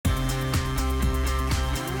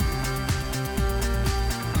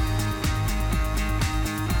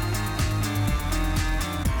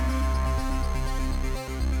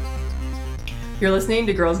You're listening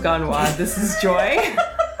to Girls Gone Wild. This is Joy.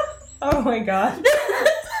 Oh my god. And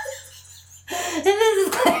this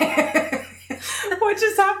is Claire. What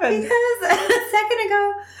just happened? Because a second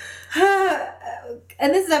ago,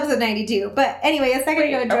 and this is episode 92, but anyway, a second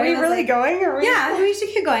ago, Joy Are we was really like, going? yeah, we should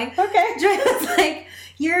keep going. Okay. Joy was like,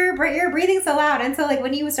 you're breathing so loud. And so, like,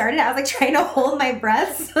 when you started, I was, like, trying to hold my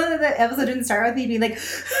breath so that the episode didn't start with me being like,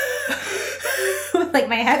 with, like,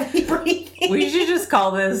 my heavy breathing. We should just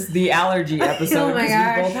call this the allergy episode Oh my because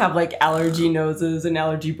gosh. we both have, like, allergy noses and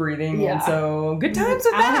allergy breathing. Yeah. And so, good times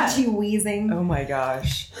with that. Allergy wheezing. Oh my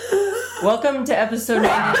gosh. Welcome to episode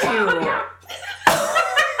 92.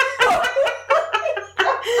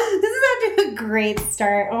 This is off to a great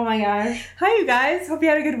start. Oh my gosh. Hi, you guys. Hope you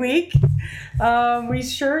had a good week. We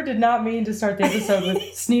sure did not mean to start the episode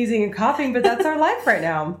with sneezing and coughing, but that's our life right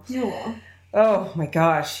now. Oh, well. Oh my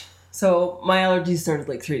gosh. So my allergies started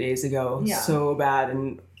like 3 days ago. Yeah. So bad.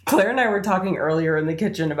 And Claire and I were talking earlier in the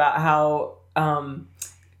kitchen about how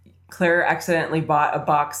Claire accidentally bought a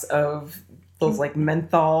box of those like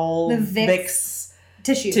menthol The Vicks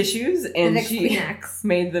Tissues. and Vicks she Kleenex.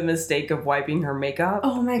 made the mistake of wiping her makeup.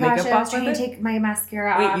 Oh my gosh, makeup I was off trying to with it. take my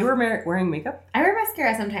mascara Wait, off. you were wearing makeup? I wear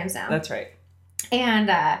mascara sometimes now. That's right. And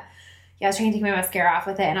yeah, I was trying to take my mascara off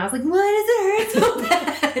with it, and I was like, why does it hurt so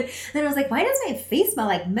bad? And I was like, why does my face smell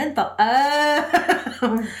like menthol? But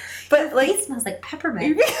like, It smells like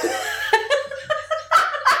peppermint.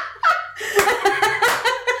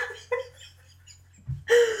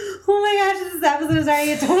 Oh my gosh, this episode is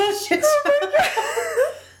already a total shit show.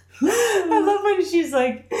 I love when she's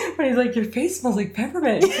like, when he's like, your face smells like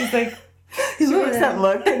peppermint. She's like, she makes that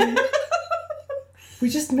look. And we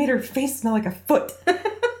just made her face smell like a foot.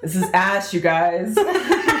 This is ash, you guys.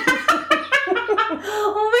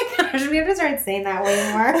 Oh my gosh, we have to start saying that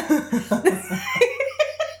way more.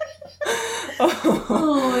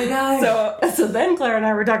 Oh my gosh. So then Claire and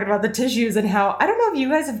I were talking about the tissues and how, I don't know if you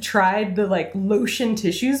guys have tried the like lotion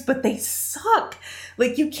tissues, but they suck.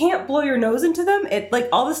 Like you can't blow your nose into them. It like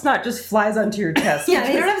all the snot just flies onto your chest. Yeah,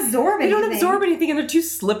 they don't absorb They anything. don't absorb anything and they're too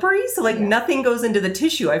slippery. So like Yeah. nothing goes into the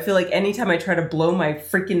tissue. I feel like anytime I try to blow my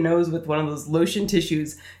freaking nose with one of those lotion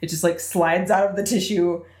tissues, it just like slides out of the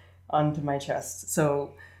tissue onto my chest.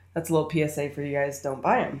 So that's a little PSA for you guys. Don't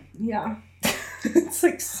buy them. Yeah. It's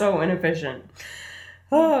like so inefficient.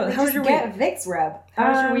 Oh, how was your week? Get Vicks rub.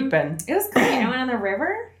 How's your week been? It was great. I went on the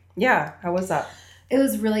river. Yeah, how was that? It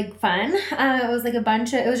was really fun. It was like it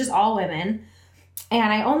was just all women.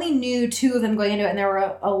 And I only knew 2 of them going into it, and there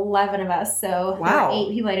were 11 of us. So Wow. there were 8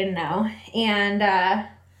 people I didn't know. And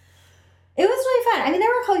it was really fun. I mean, there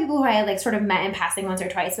were a couple people who I had like sort of met in passing once or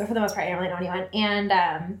twice, but for the most part, I didn't really know anyone.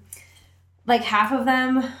 And like half of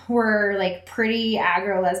them were like pretty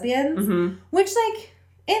aggro lesbians, Mm-hmm. which like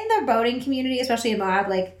in the boating community, especially in Moab,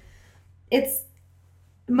 like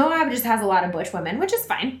Moab just has a lot of butch women, which is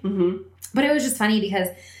fine. Mm-hmm. But it was just funny because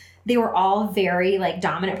they were all very like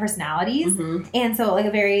dominant personalities. Mm-hmm. And so like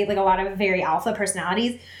a lot of very alpha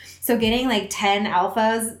personalities. So getting like 10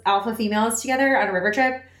 alpha females together on a river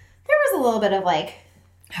trip, there was a little bit of like,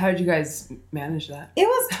 How did you guys manage that? it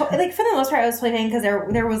was like for the most part, I was totally fine because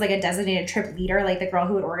there was like a designated trip leader, like the girl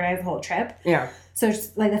who would organize the whole trip. Yeah. So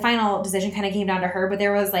just, like the final decision kind of came down to her, but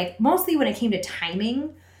there was like mostly when it came to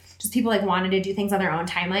timing, just people like wanted to do things on their own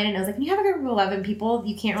timeline. And I was like, when you have a group of 11 people,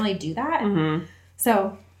 you can't really do that. Mm-hmm.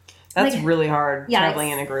 So That's like, really hard yeah, traveling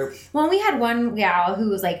like, in a group. well, we had one gal who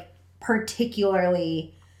was like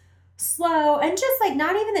particularly slow and just like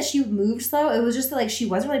not even that she moved slow. It was just that like she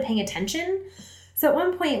wasn't really paying attention. So at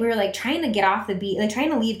one point we were like trying to get off the beach, like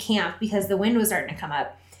trying to leave camp because the wind was starting to come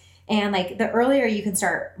up. And like the earlier you can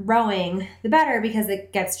start rowing, the better because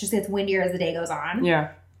it gets windier as the day goes on.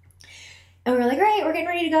 Yeah. And we were like, all right, we're getting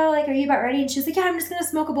ready to go. Like, are you about ready? And she was like, yeah, I'm just going to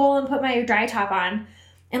smoke a bowl and put my dry top on.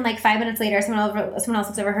 And like 5 minutes later, someone else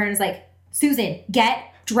looks over her and is like, Susan, get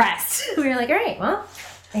dressed. We were like, all right, well,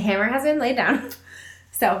 the hammer has been laid down.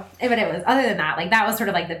 So, but it was, other than that, like that was sort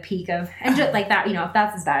of like the peak of, and just like that,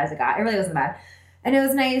 that's as bad as it got. It really wasn't bad. And it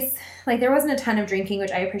was nice. Like there wasn't a ton of drinking,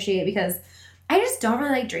 which I appreciate because I just don't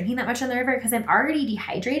really like drinking that much on the river because I'm already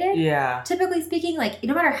dehydrated. Yeah. Typically speaking, like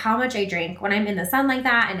no matter how much I drink, when I'm in the sun like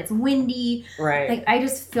that and it's windy, Right. like I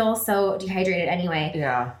just feel so dehydrated anyway.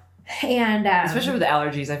 Yeah. And Especially with the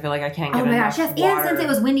allergies, I feel like I can't get oh my enough gosh, yes. water. And since it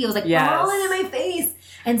was windy, it was like Yes. falling in my face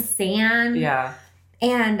and sand. Yeah.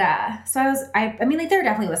 And so I mean, like there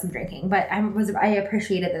definitely was some drinking, but I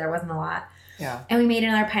appreciated that there wasn't a lot. Yeah. And we made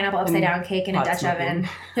another pineapple upside down cake in a pot Dutch smoking. oven.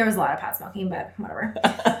 There was a lot of pot smoking, but whatever.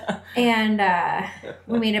 And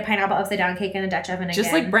we made a pineapple upside down cake in a Dutch oven again.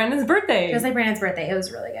 Just like Brandon's birthday. Just like Brandon's birthday. It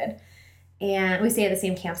was really good. And we stayed at the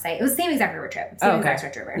same campsite. It was the same exact river trip. Same exact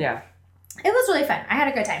stretch river. Yeah. it was really fun. I had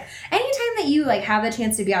a good time. Anytime that you like have the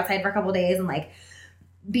chance to be outside for a couple of days and like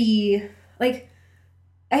be like,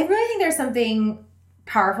 I really think there's something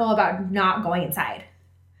powerful about not going inside.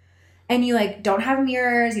 And you like don't have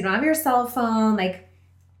mirrors, you don't have your cell phone, like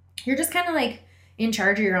you're just kind of like in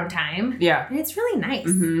charge of your own time. Yeah. And it's really nice.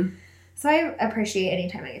 Mm-hmm. So I appreciate any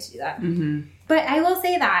time I get to do that. Mm-hmm. But I will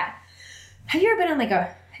say that, have you ever been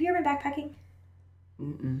backpacking?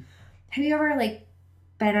 Mm-mm. Have you ever like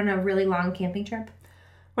been on a really long camping trip?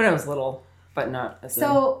 When I was little, but not as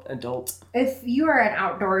an adult. If you are an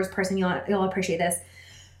outdoors person, you'll appreciate this.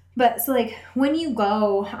 But so like when you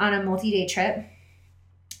go on a multi-day trip,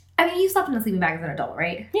 I mean, you slept in a sleeping bag as an adult,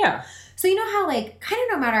 right? Yeah. So you know how like kind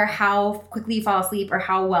of no matter how quickly you fall asleep or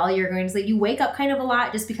how well you're going to sleep, you wake up kind of a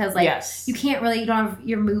lot just because like you can't really, you don't have,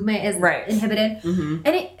 your movement is inhibited. Mm-hmm.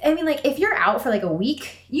 And like if you're out for like a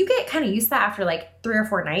week, you get kind of used to that after like 3 or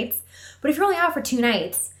 4 nights. But if you're only out for 2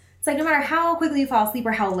 nights, it's like no matter how quickly you fall asleep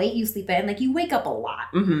or how late you sleep in, like you wake up a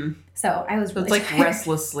lot. Mm-hmm. So I was really it's like tired.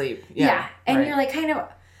 Restless sleep. Yeah. And you're like kind of,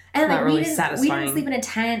 and like really we didn't sleep in a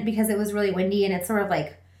tent because it was really windy and it's sort of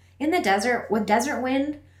like in the desert with desert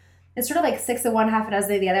wind. It's sort of like 6 of one, half a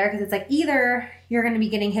dozen of the other, because it's like either you're going to be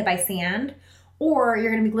getting hit by sand or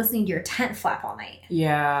you're going to be listening to your tent flap all night.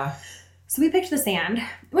 Yeah. So we picked the sand,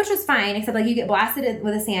 which was fine, except like you get blasted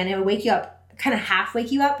with the sand and it would wake you up, kind of half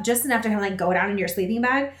wake you up, just enough to kind of like go down into your sleeping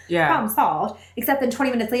bag. Yeah. Problem solved. Except then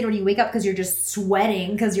 20 minutes later when you wake up because you're just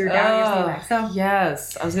sweating because you're down in your sleeping bag. So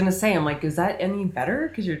yes. I was going to say, I'm like, is that any better?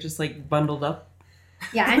 Because you're just like bundled up.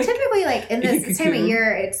 Yeah, and typically like in this time of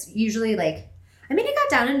year, it's usually like, I mean, it got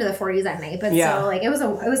down into the 40s at night, but so like it was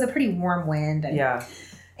a pretty warm wind. And, and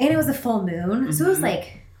it was a full moon. Mm-hmm. So it was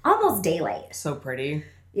like almost daylight. So pretty.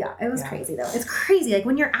 Yeah, it was crazy though. It's crazy. Like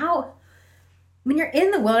when you're out, when you're in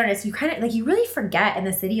the wilderness, you kind of like, you really forget in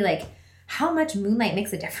the city, like how much moonlight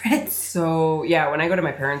makes a difference. So yeah, when I go to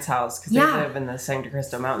my parents' house, because they live in the Santa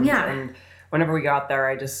Cristo Mountains, and whenever we go out there,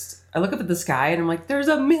 I look up at the sky and I'm like, there's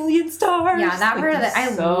a million stars. Yeah, that part of it, I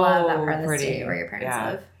love that part of the pretty. state where your parents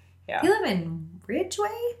live. Yeah. You live in Ridgeway?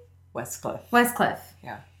 Westcliff.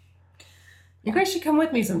 Yeah. You guys should come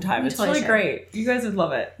with me sometime. It's really great. You guys would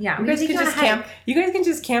love it. Yeah. You guys can just camp. You guys can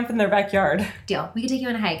just camp in their backyard. Deal. We could take you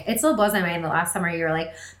on a hike. It still blows my mind the last summer you were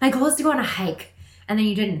like, my goal is to go on a hike. And then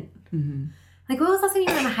you didn't. Mm-hmm. Like, what was the last time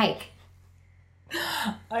you went on a hike?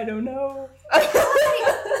 I don't know.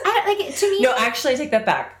 To me. No, actually, I take that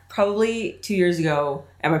back. Probably 2 years ago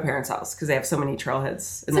at my parents' house because they have so many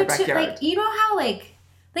trailheads in their backyard. You know how like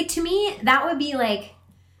to me that would be like.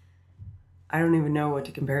 I don't even know what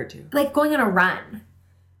to compare it to. Like going on a run.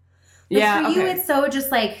 Like for you, it's so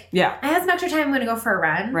just like. Yeah. I have some extra time. I'm going to go for a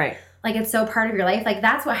run. Right. Like it's so part of your life. Like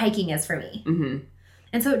that's what hiking is for me. Mm-hmm.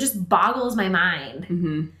 And so it just boggles my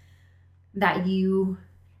mind that you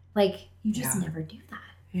just never do that.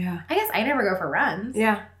 Yeah. I guess I never go for runs.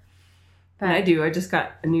 Yeah. But I do. I just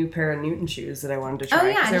got a new pair of Newton shoes that I wanted to try. Oh,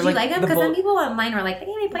 yeah. Did you like them? Because some people online were like, they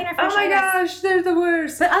need to play our Oh, my gosh. They're the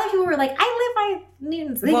worst. But other people were like, I live by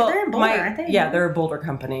Newton's. They're in Boulder, aren't they? Yeah, they're a Boulder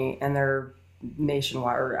company, and they're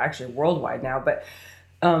nationwide, or actually worldwide now. But,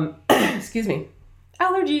 excuse me.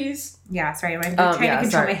 Allergies. Yeah, sorry. I'm trying to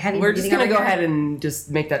control my heavy breathing. We're just going to go ahead and just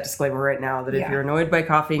make that disclaimer right now that if you're annoyed by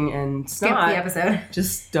coughing and snot, skip the episode.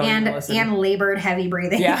 Just don't listen. And labored heavy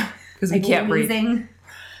breathing. Yeah, because we can't breathe.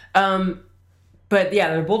 But yeah,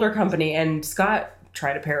 they're a Boulder company, and Scott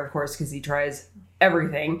tried a pair, of course, because he tries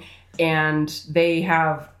everything. And they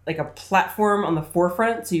have like a platform on the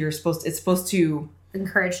forefront, so it's supposed to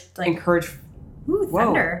encourage. Ooh,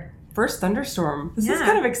 thunder. First thunderstorm. This is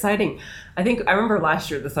kind of exciting. I remember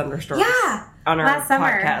last year the thunderstorms. Yeah, on our last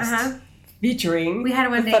summer, podcast featuring we had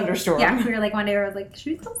one day thunderstorm. Yeah, we were like one day I was like,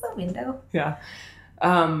 should we close the window? Yeah.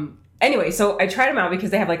 Anyway, so I tried them out because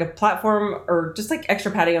they have like a platform or just like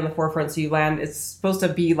extra padding on the forefront so you land. It's supposed to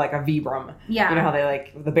be like a Vibram. Yeah. You know how they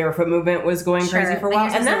like the barefoot movement was going crazy for a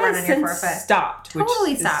while? And that has since stopped, which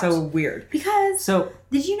is so weird. Because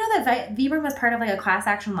did you know that Vibram was part of like a class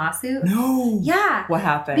action lawsuit? No. Yeah. What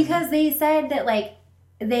happened? Because they said that like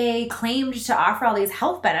they claimed to offer all these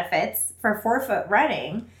health benefits for forefoot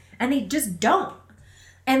running and they just don't.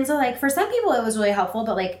 And so, like, for some people it was really helpful,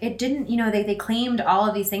 but, like, it didn't, they claimed all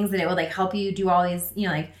of these things that it would, like, help you do all these,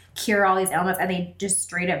 like, cure all these ailments, and they just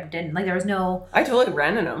straight up didn't. Like, there was no... I totally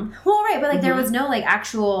ran in them. Well, right, but, like, there was no, like,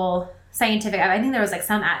 actual scientific... I think there was, like,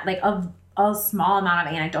 some, like, a small amount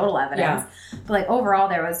of anecdotal evidence. Yeah. But, like, overall,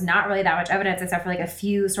 there was not really that much evidence except for, like, a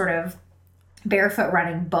few sort of barefoot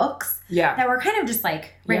running books. Yeah. That were kind of just,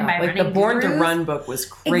 like, written by running gurus. Like, the Born to Run book was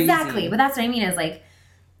crazy. Exactly, but that's what I mean is, like...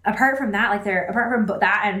 Apart from that, apart from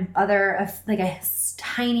that and other, like a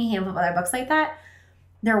tiny handful of other books like that,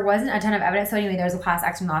 there wasn't a ton of evidence. So anyway, there was a class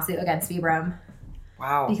action lawsuit against Vibram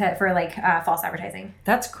Wow. because for like false advertising.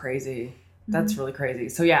 That's crazy. That's really crazy.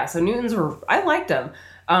 So yeah, so Newtons were, I liked them.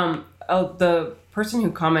 The person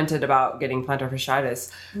who commented about getting plantar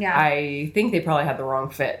fasciitis, Yeah. I think they probably had the wrong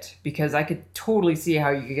fit, because I could totally see how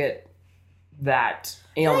you could get that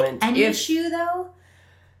ailment. Any issue though,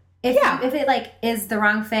 if it like is the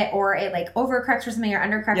wrong fit, or it like overcorrects or something, or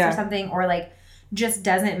undercorrects or something, or like just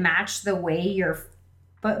doesn't match the way your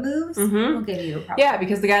foot moves, will give you a problem. Yeah,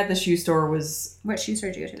 because the guy at the shoe store was What shoe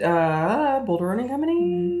store did you go to? Boulder Running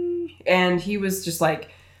Company, and he was just like,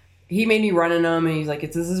 he made me run in them, and he's like,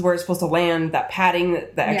 this is where it's supposed to land. That padding,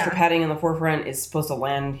 the extra padding in the forefront is supposed to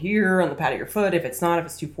land here on the pad of your foot. If it's not, if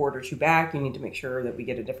it's too forward or too back, you need to make sure that we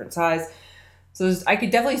get a different size. So I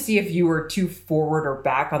could definitely see if you were too forward or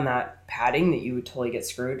back on that padding that you would totally get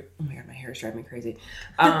screwed. Oh my God, my hair is driving me crazy.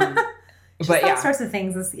 But all sorts of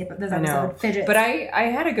things this episode. I know. Fidgets. But I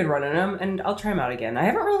had a good run in them, and I'll try them out again. I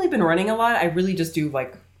haven't really been running a lot. I really just do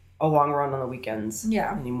like a long run on the weekends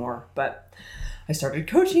anymore. But I started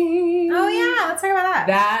coaching. Oh yeah, let's talk about that.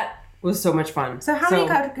 That was so much fun. So how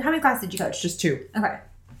many classes did you coach? Just 2. Okay.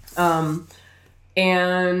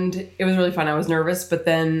 And it was really fun. I was nervous, but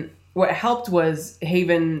then what helped was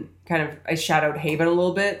Haven I shadowed Haven a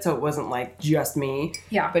little bit, so it wasn't like just me.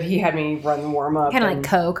 Yeah. But he had me run warm up. Kind of like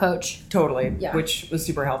co-coach. Totally. Yeah. Which was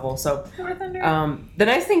super helpful. So the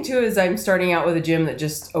nice thing too is I'm starting out with a gym that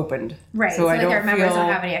just opened. Right. So like our members don't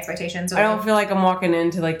have any expectations. I don't feel like I'm walking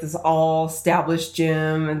into like this all established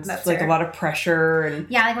gym, and it's like a lot of pressure. And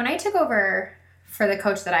yeah, like when I took over for the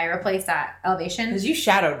coach that I replaced at Elevation. Because you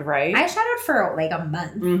shadowed, right? I shadowed for like a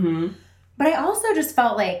month. Mm-hmm. But I also just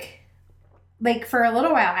felt like for a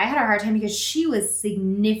little while, I had a hard time because she was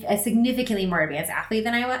a significantly more advanced athlete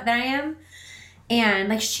than I am. And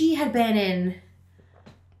like she had been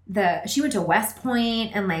she went to West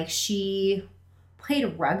Point, and like she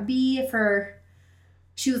played rugby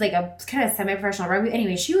she was like a kind of semi-professional rugby.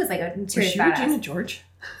 Anyway, she was like a serious badass. Regina George?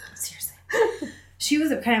 Seriously. She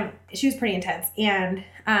was pretty intense. And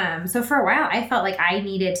so for a while, I felt like I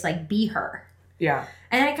needed to like be her. Yeah.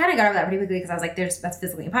 And I kind of got over that pretty quickly because I was like, that's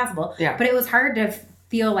physically impossible. Yeah. But it was hard to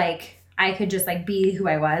feel like I could just like be who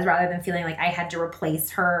I was rather than feeling like I had to replace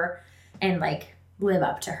her and like live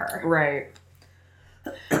up to her. Right.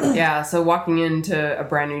 Yeah. So walking into a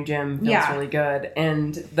brand new gym feels really good.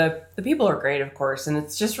 And the people are great, of course. And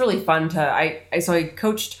it's just really fun I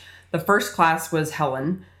coached, the first class was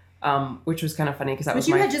Helen, which was kind of funny because that was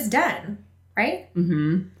you had just done, right?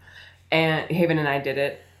 Mm-hmm. And Haven and I did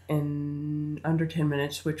it in under 10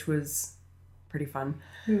 minutes, which was pretty fun.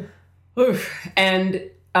 Oof. And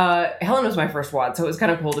Helen was my first WOD, so it was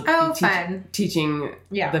kind of cool to be teaching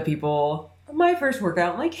the people my first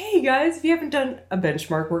workout. I'm like, hey guys, if you haven't done a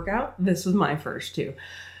benchmark workout, this was my first too.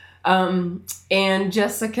 And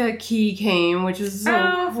Jessica Key came, which was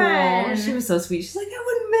so cool. Fun. She was so sweet. She's like, I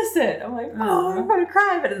wouldn't miss it. I'm like, I'm gonna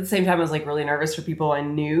cry. But at the same time, I was like really nervous for people I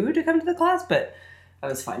knew to come to the class, but I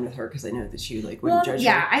was fine with her because I know that she like wouldn't judge me.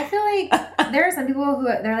 Yeah, I feel like there are some people who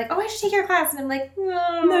they're like, oh, I should take your class, and I'm like,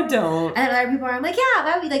 no, don't. And then other people are like, yeah,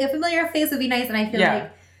 that would be like a familiar face would be nice, and I feel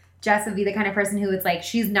like Jess would be the kind of person who it's like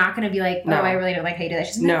she's not going to be like, I really don't like how you do that.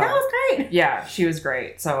 She's like, that was great. Yeah, she was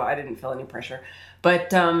great, so I didn't feel any pressure.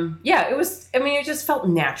 But it was. I mean, it just felt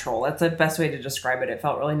natural. That's the best way to describe it. It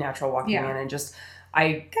felt really natural walking in, and just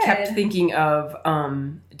I kept thinking of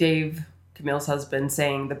Dave, Camille's husband,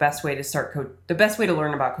 saying the best way to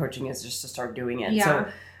learn about coaching is just to start doing it. Yeah.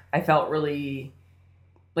 So I felt really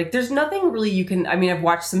like there's nothing really you can. I mean, I've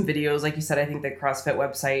watched some videos, like you said. I think the CrossFit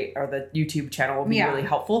website or the YouTube channel will be really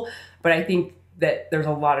helpful. But I think that there's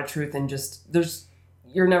a lot of truth in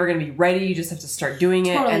you're never going to be ready. You just have to start doing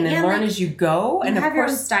it and then learn as you go. And have your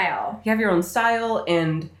own style. You have your own style,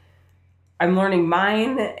 and I'm learning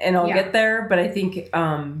mine, and I'll get there. But I think.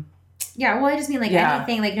 Yeah, well, I just mean like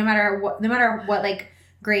anything, like no matter what, like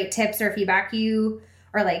great tips or feedback you,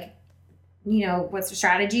 or like, you know, what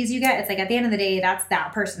strategies you get. It's like at the end of the day, that's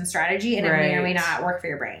that person's strategy, and it may or may not work for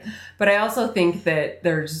your brain. But I also think that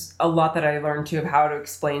there's a lot that I learned too of how to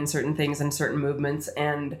explain certain things and certain movements,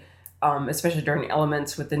 and especially during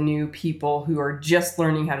elements with the new people who are just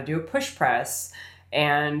learning how to do a push press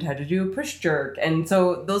and how to do a push jerk, and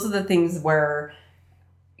so those are the things where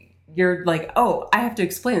you're like, oh, I have to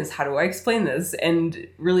explain this. How do I explain this? And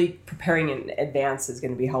really preparing in advance is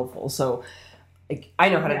going to be helpful. So like, I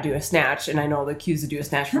know how to do a snatch, and I know the cues to do a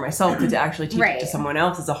snatch for myself, but to actually teach it to someone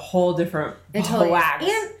else is a whole different wax.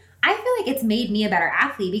 And I feel like it's made me a better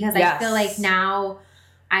athlete because I feel like now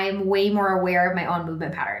I'm way more aware of my own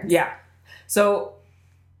movement patterns. Yeah. So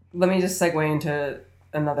let me just segue into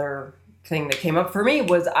another thing that came up for me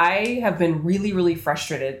was I have been really, really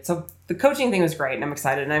frustrated. So the coaching thing was great and I'm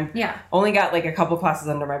excited and I'm only got like a couple classes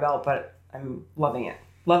under my belt, but I'm loving it.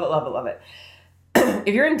 Love it, love it, love it.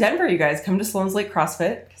 If you're in Denver, you guys, come to Sloan's Lake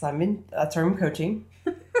CrossFit because that's where I'm coaching.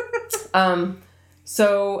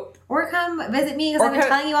 Or come visit me because I've been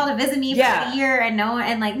telling you all to visit me for a year and no,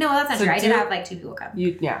 that's not true. I did have like 2 people come.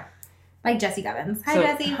 Like Jessie Gubbins. Hi,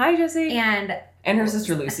 Jessie. Hi, Jessie. And her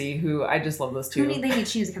sister Lucy, who I just love those two. They need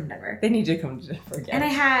to come to Denver. They need to come to Denver again. And I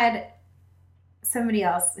had somebody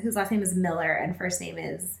else whose last name is Miller and first name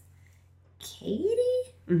is Katie.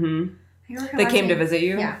 Mm-hmm. They came to visit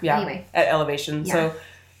you? Yeah. Anyway. At Elevation. Yeah. So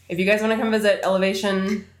if you guys want to come visit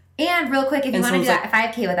Elevation. And real quick, if you want to do that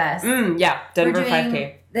 5K with us. Denver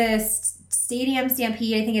 5K. The Stadium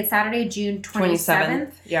Stampede, I think it's Saturday, June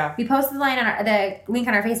 27th. Yeah. We posted the link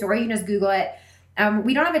on our Facebook, or you can just Google it.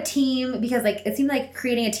 We don't have a team because it seemed like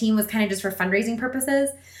creating a team was kind of just for fundraising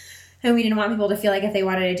purposes. And we didn't want people to feel like if they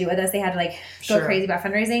wanted to do it with us, they had to go crazy about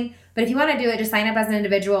fundraising. But if you want to do it, just sign up as an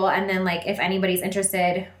individual. And then if anybody's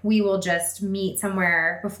interested, we will just meet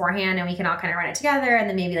somewhere beforehand and we can all kind of run it together. And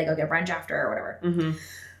then maybe go get brunch after or whatever. Mm-hmm.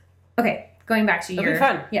 Okay. Going back to It'll be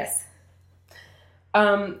fun. Yes.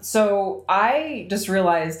 So I just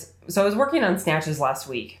realized, I was working on snatches last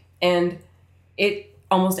week and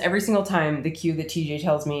almost every single time the cue that TJ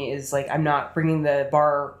tells me is I'm not bringing the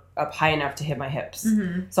bar up high enough to hit my hips.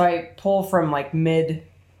 Mm-hmm. So I pull from mid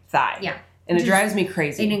thigh. Yeah. And it drives me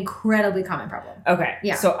crazy. An incredibly common problem. Okay.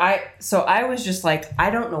 Yeah. So I was just I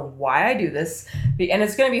don't know why I do this. And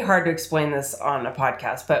it's going to be hard to explain this on a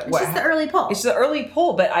podcast, but it's just the early pull. It's the early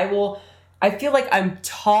pull, but I feel like I'm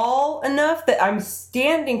tall enough that I'm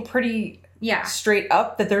standing pretty straight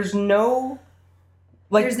up that there's no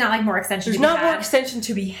there's not more extension. There's not more extension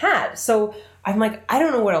to be had. So I'm I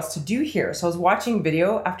don't know what else to do here. So I was watching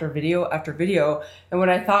video after video after video, and when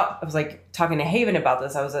I was talking to Haven about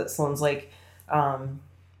this, I was at Sloan's Lake, I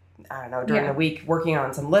don't know, during the week working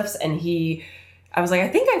on some lifts, and I was I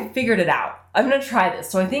think I figured it out. I'm gonna try this.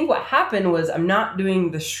 So I think what happened was I'm not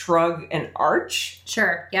doing the shrug and arch.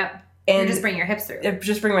 Sure. Yep. And just bring your hips through.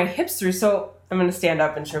 Just bring my hips through. So I'm going to stand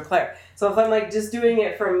up and show Claire. So if I'm just doing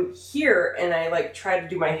it from here and I try to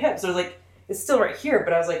do my hips, I was it's still right here,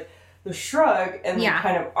 but I was the shrug and the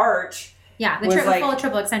kind of arch. Yeah, the full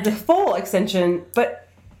triple extension. The full extension, but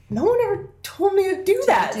no one ever told me to do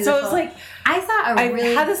that. So it was I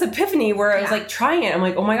had this epiphany where I was trying it. I'm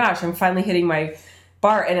oh my gosh, I'm finally hitting my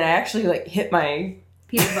bar, and I actually hit my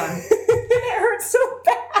Peter's bone. It hurts so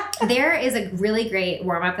bad. There is a really great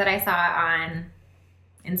warm-up that I saw on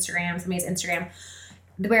Instagram, somebody's Instagram,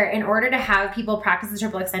 where in order to have people practice the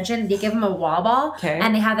triple extension, they give them a wall ball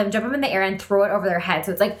and they have them jump them in the air and throw it over their head.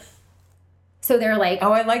 So it's so they're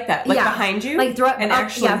oh, I like that. Behind you? Throw it and up,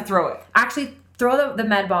 actually throw it. Actually throw the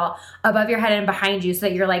med ball above your head and behind you so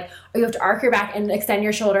that you're you have to arc your back and extend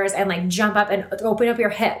your shoulders and jump up and open up your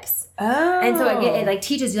hips. Oh. And so it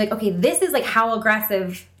teaches you okay, this is how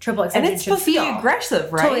aggressive triple extension should feel. And it's supposed to be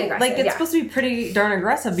aggressive, right? Totally aggressive, it's supposed to be pretty darn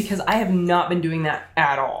aggressive because I have not been doing that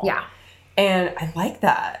at all. Yeah. And I like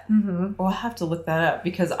that. Mm-hmm. Well, I'll have to look that up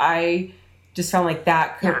because I just found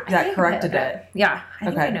that corrected it. Yeah. I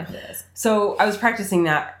think I know who it is. So I was practicing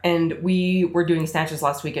that and we were doing snatches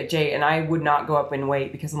last week at Jay and I would not go up in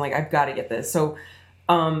weight because I'm I've got to get this. So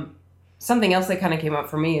something else that kind of came up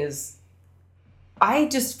for me is I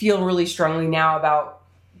just feel really strongly now about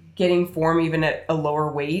getting form even at a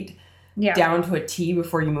lower weight down to a T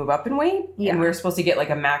before you move up in weight. Yeah. And we're supposed to get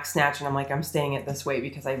a max snatch and I'm staying at this weight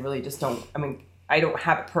because I really just don't, I don't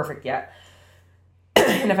have it perfect yet.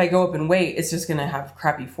 And if I go up in weight, it's just going to have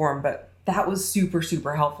crappy form. But that was super,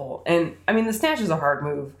 super helpful. And the snatch is a hard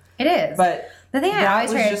move. It is. But the thing that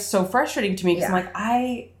was just so frustrating to me because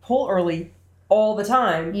I pull early all the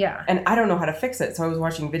time. Yeah. And I don't know how to fix it. So I was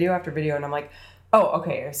watching video after video and I'm oh,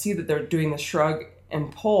 okay, I see that they're doing the shrug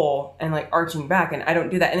and pull and arching back and I don't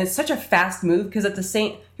do that. And it's such a fast move because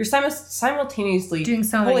you're simultaneously doing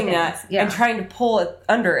so pulling many that and trying to pull it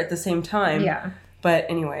under at the same time. Yeah. But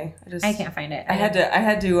anyway, I can't find it. I had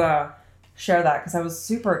to share that because I was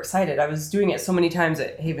super excited. I was doing it so many times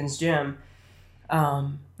at Haven's gym.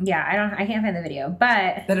 Yeah, I can't find the video,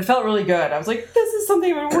 but that it felt really good. I was this is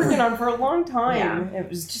something I've been working on for a long time. Yeah. It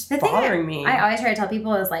was just bothering me. I always try to tell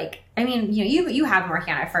people is you have been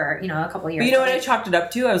working on it for a couple of years. But you know what I chalked it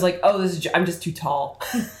up to? I was I'm just too tall.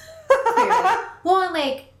 Well, and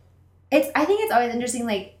I think it's always interesting.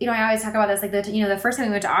 I always talk about this. The first time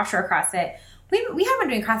we went to offshore CrossFit, we haven't been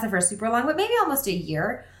doing CrossFit for super long, but maybe almost a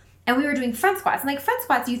year. And we were doing front squats. And front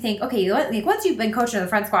squats, you think, okay, once you've been coaching the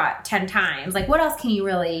front squat 10 times, what else can you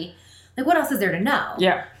really, what else is there to know?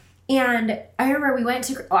 Yeah. And I remember we went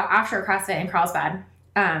to offshore CrossFit in Carlsbad,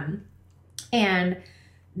 and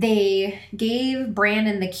they gave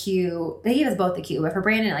Brandon the cue. They gave us both the cue, but for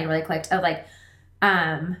Brandon, it like really clicked of like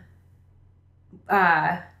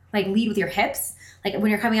lead with your hips. Like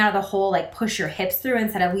when you're coming out of the hole, like push your hips through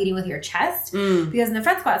instead of leading with your chest. Because in the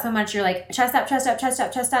front squat so much, you're like chest up, chest up, chest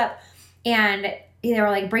up, chest up. And they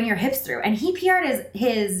were like, bring your hips through. And he PR'd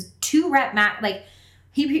his 2-rep max, like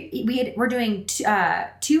we're doing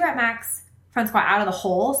 2-rep max front squat out of the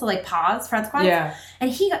hole. So like pause front squats. Yeah.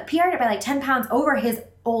 And he got PR'd it by like 10 pounds over his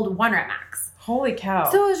old 1-rep max. Holy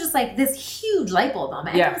cow. So it was just like this huge light bulb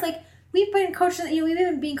moment. Yeah. And it was like, we've been coached, we've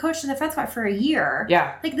been being coached in the front squat for a year.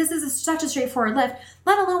 Yeah. Like this is such a straightforward lift,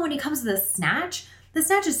 let alone when it comes to the snatch. The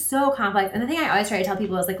snatch is so complex. And the thing I always try to tell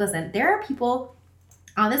people is like, listen, there are people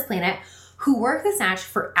on this planet who work the snatch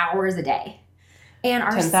for hours a day and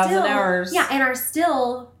are 10,000 hours. Yeah. And are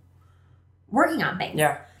still working on things.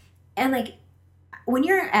 Yeah. And like when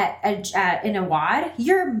you're in a WOD,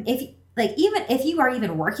 even if you are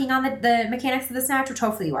even working on the mechanics of the snatch, which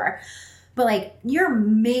hopefully you are, but like you're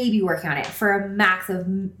maybe working on it for a max of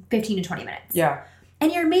 15 to 20 minutes. Yeah.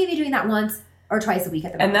 And you're maybe doing that once or twice a week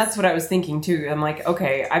at the most. And that's what I was thinking too. I'm like,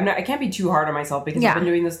 okay, I can't be too hard on myself because I've been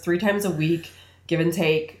doing this 3 times a week, give and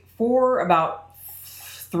take, for about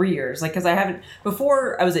 3 years. Like, cause I haven't,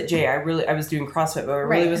 before I was at Jay, I was doing CrossFit, but I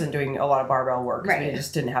really wasn't doing a lot of barbell work. Right. I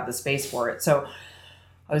just didn't have the space for it. So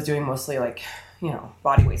I was doing mostly like,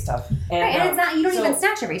 body weight stuff. And, and it's not, you don't even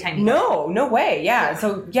snatch every time you no way. Yeah.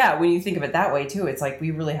 So yeah, when you think of it that way too, it's like, we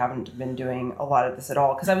really haven't been doing a lot of this at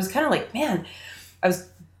all. Cause I was kind of like, man, I was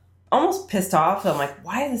almost pissed off. I'm like,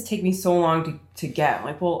 why does this take me so long to get? I'm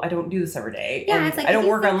like, well, I don't do this every day. Yeah. And it's like, I don't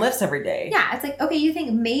work on lifts every day. Yeah. It's like, okay, you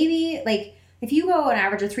think maybe like if you go an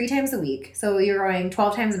average of 3 times a week, so you're going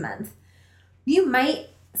 12 times a month, you might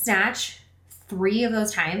snatch 3 of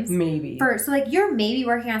those times. Maybe. So like you're maybe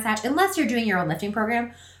working on snatch, unless you're doing your own lifting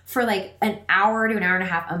program, for like an hour to an hour and a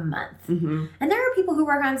half a month. Mm-hmm. And there are people who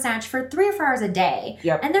work on snatch for 3 or 4 hours a day.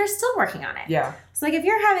 Yep. And they're still working on it. Yeah. So like if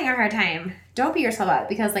you're having a hard time, don't beat yourself up,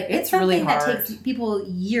 because like it's something really hard. that takes people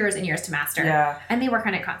years and years to master. Yeah. And they work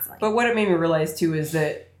on it constantly. But what it made me realize too is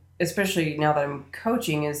that, especially now that I'm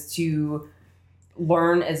coaching, is to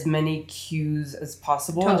learn as many cues as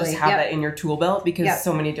possible and just have that in your tool belt, because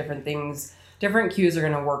so many different things, different cues are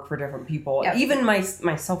going to work for different people. Yep. Even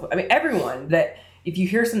myself, I mean, everyone, that if you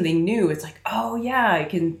hear something new, it's like, oh yeah, I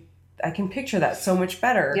can picture that so much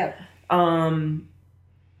better. Yep.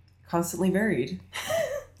 Constantly varied.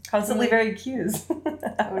 Constantly varied cues.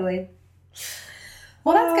 Totally.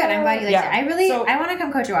 Well, that's good. I'm glad you liked it. I want to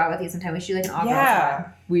come coach a WOD with you sometime. We should do like an all-girls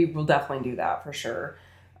WOD. We will definitely do that for sure.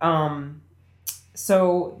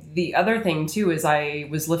 So the other thing too is I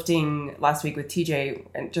was lifting last week with TJ,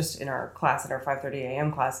 and just in our class, at our 5:30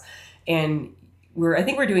 a.m. class, and I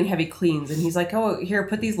think we're doing heavy cleans, and he's like, oh, here,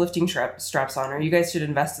 put these lifting straps on, or you guys should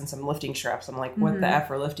invest in some lifting straps. I'm like, what the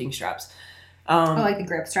F are lifting straps? Like the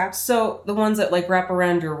grip straps? So the ones that like wrap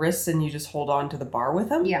around your wrists and you just hold on to the bar with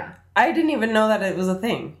them? Yeah. I didn't even know that it was a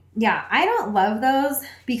thing. Yeah, I don't love those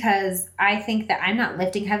because I think that I'm not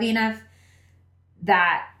lifting heavy enough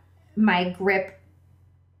that my grip,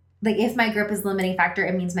 like if my grip is the limiting factor,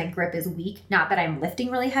 it means my grip is weak, not that I'm lifting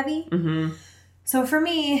really heavy. Mm-hmm. So for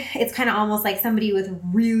me, it's kind of almost like somebody with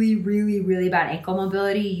really, really, really bad ankle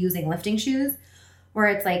mobility using lifting shoes, where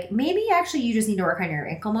it's like, maybe actually you just need to work on your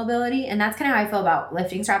ankle mobility. And that's kind of how I feel about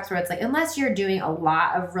lifting straps, where it's like, unless you're doing a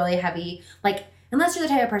lot of really heavy, like unless you're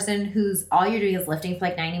the type of person who's all you're doing is lifting for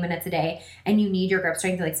like 90 minutes a day and you need your grip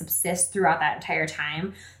strength to like subsist throughout that entire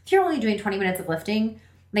time. If you're only doing 20 minutes of lifting,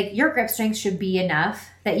 like your grip strength should be enough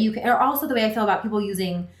that you can, or also the way I feel about people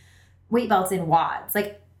using weight belts in WODs.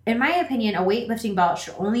 Like in my opinion, a weightlifting belt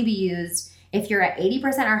should only be used if you're at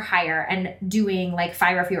 80% or higher and doing like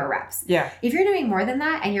 5 or fewer reps. Yeah. If you're doing more than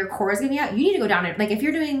that and your core is giving out, you need to go down. Like if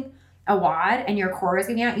you're doing a WOD and your core is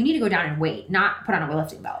giving out, you need to go down in weight, not put on a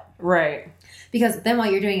weightlifting belt. Right. Because then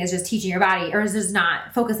what you're doing is just teaching your body, or is just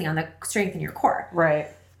not focusing on the strength in your core. Right.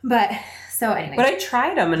 But so anyway. But I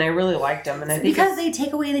tried them and I really liked them. And I think because they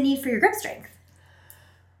take away the need for your grip strength.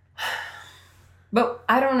 But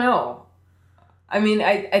I don't know. I mean,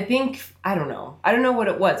 I think, I don't know. I don't know what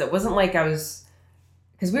it was. It wasn't like I was,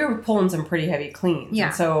 because we were pulling some pretty heavy cleans. Yeah.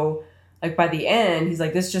 And so, like, by the end, he's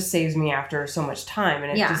like, this just saves me after so much time.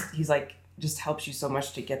 And he's like, just helps you so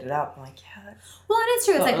much to get it up. I'm like, yeah. Well, and it's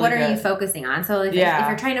true. It's like, really what are good. you focusing on? So if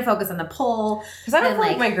you're trying to focus on the pull. Because I don't feel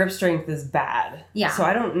like my grip strength is bad. Yeah. So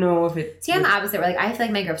I don't know if it. See, I'm the opposite. Where like, I feel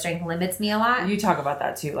like my grip strength limits me a lot. You talk about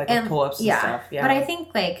that too, like with pull-ups and stuff. Yeah. But I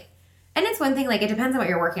think like, And it's one thing, like, it depends on what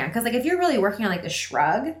you're working on. Because, like, if you're really working on, like, the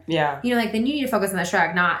shrug, Yeah. you know, like, then you need to focus on the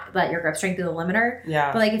shrug, not let your grip strength be the limiter.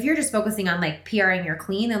 Yeah. But, like, if you're just focusing on, like, PRing your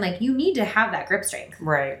clean, then, like, you need to have that grip strength.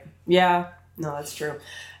 Right. Yeah. No, that's true.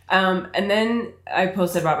 And then I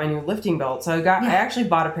posted about my new lifting belt. So I actually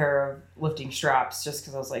bought a pair of lifting straps just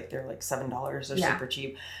because I was like, they're like $7. They're super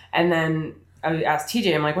cheap. And then I asked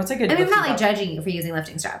TJ, I'm like, what's a good I'm not, like, belt? judging you for using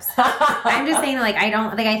lifting straps. I'm just saying, like,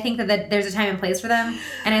 I think that there's a time and place for them.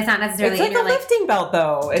 And it's not necessarily... It's like a lifting belt,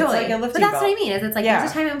 though. It's totally. like a lifting belt. But that's what I mean, is it's like,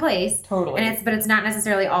 there's a time and place. Totally. But it's not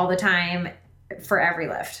necessarily all the time for every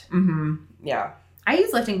lift. Mm-hmm. Yeah. I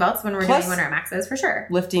use lifting belts when we're doing one rep maxes, for sure.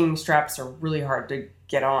 Lifting straps are really hard to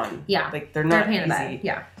get on. Yeah. Like, they're not easy.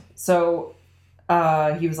 Yeah. So...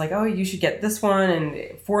 he was like, oh, you should get this one,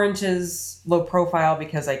 and 4 inches low profile,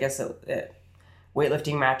 because I guess it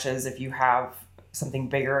weightlifting matches, if you have something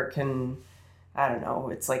bigger, it can, I don't know,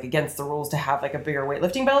 it's like against the rules to have like a bigger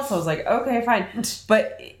weightlifting belt. So I was like, okay, fine.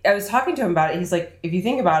 But I was talking to him about it. He's like, if you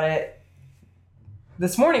think about it,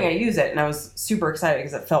 this morning I used it and I was super excited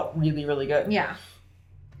because it felt really, really good. Yeah.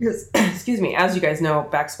 Because, excuse me, as you guys know,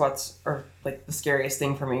 back squats are like the scariest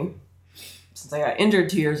thing for me since I got injured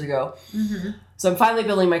 2 years ago. Mm-hmm. So I'm finally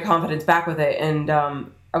building my confidence back with it. And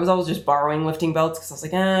I was always just borrowing lifting belts because I was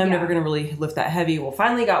like, I'm never going to really lift that heavy. Well,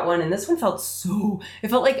 finally got one. And this one felt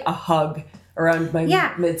like a hug around my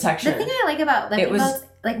midsection. The thing I like about lifting belts,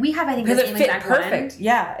 like we have, I think, the same exact one. Because it fit perfect.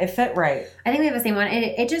 Yeah, it fit right. I think we have the same one.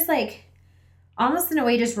 It just like... almost in a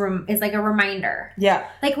way just is like a reminder. Yeah.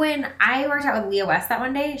 Like when I worked out with Leah West that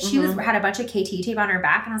one day, she had a bunch of KT tape on her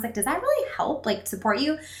back, and I was like, does that really help, like, support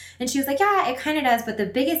you? And she was like, yeah, it kind of does, but the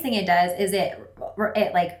biggest thing it does is it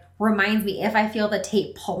like reminds me, if I feel the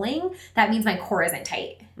tape pulling, that means my core isn't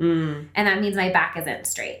tight. And that means my back isn't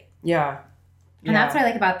straight. Yeah. And that's what I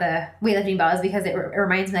like about the weightlifting belt, is because it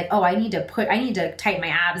reminds me, like, oh, I need to tighten my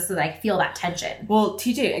abs so that I feel that tension. Well,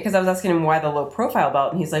 TJ, because I was asking him why the low profile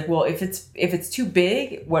belt, and he's like, well, if it's too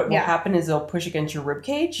big, what will happen is it'll push against your rib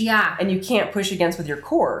cage. Yeah. And you can't push against with your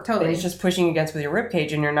core. Totally. And it's just pushing against with your rib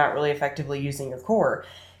cage, and you're not really effectively using your core.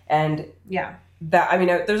 And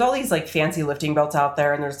there's all these like fancy lifting belts out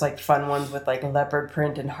there, and there's like fun ones with like leopard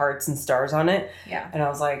print and hearts and stars on it. Yeah. And I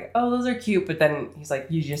was like, oh, those are cute. But then he's like,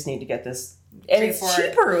 you just need to get this. And it's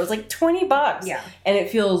cheaper. It was like $20. Yeah. And it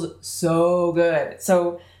feels so good.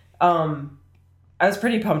 So I was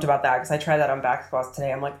pretty pumped about that because I tried that on back squats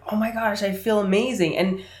today. I'm like, oh my gosh, I feel amazing.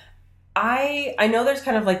 And I know there's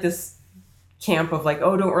kind of like this camp of like,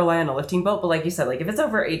 oh, don't rely on a lifting belt. But like you said, like if it's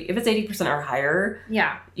 80% or higher,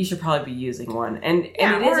 you should probably be using one. And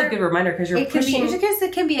it is a good reminder because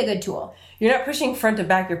it can be a good tool. You're not pushing front to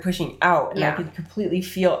back, you're pushing out. And I can completely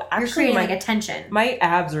feel, actually, you're creating like a tension. My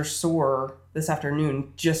abs are sore this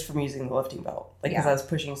afternoon just from using the lifting belt. Like, because I was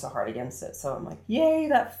pushing so hard against it. So I'm like, yay,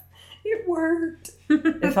 it worked.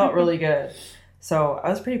 It felt really good. So I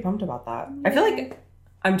was pretty pumped about that. I feel like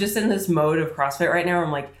I'm just in this mode of CrossFit right now where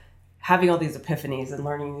I'm like having all these epiphanies and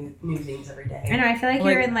learning new things every day. I know, I feel like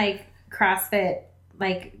you're in like CrossFit,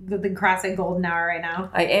 like the CrossFit golden hour right now.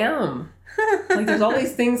 I am. Like there's all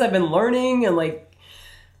these things I've been learning, and like,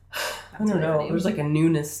 I don't know, there's like a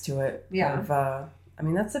newness to it. Yeah. I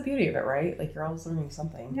mean, that's the beauty of it, right? Like, you're always learning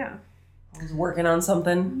something. Yeah. Always working on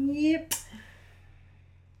something. Yep.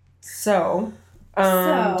 So,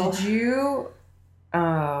 did you...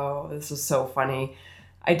 Oh, this was so funny.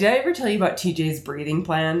 Did I ever tell you about TJ's breathing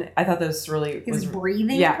plan? I thought this really His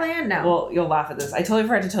breathing plan? No. Well, you'll laugh at this. I totally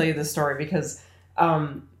forgot to tell you this story because, you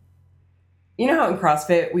know how in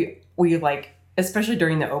CrossFit, we like... especially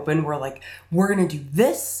during the open, we're like, we're going to do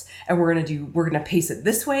this, and we're going to pace it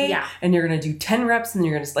this way. Yeah. And you're going to do 10 reps, and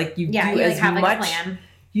you're going to, like, you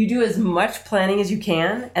do as much planning as you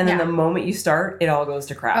can. And then the moment you start, it all goes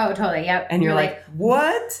to crap. Oh, totally. Yep. And you're like,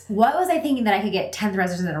 what? What was I thinking that I could get 10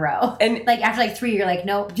 thrusters in a row? And like, after like 3, you're like,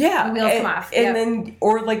 nope. Yeah. The wheels come off. And then,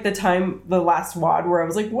 or like the last WOD where I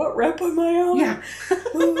was like, what rep am I on? Yeah.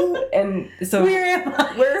 And so. Where am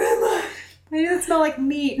I? Maybe it smell like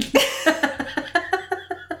meat.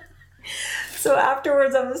 So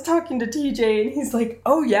afterwards, I was talking to TJ, and he's like,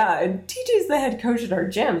 oh, yeah. And TJ's the head coach at our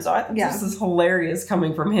gym. So I thought this was hilarious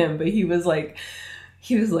coming from him. But he was like,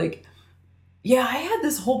 yeah, I had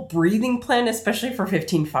this whole breathing plan, especially for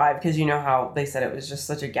 15.5, because you know how they said it was just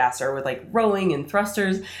such a gasser with like rowing and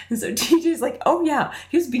thrusters. And so TJ's like, oh, yeah.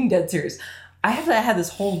 He was being dead serious. I had this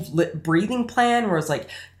whole breathing plan where it's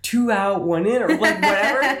like 2 out, 1 in, or like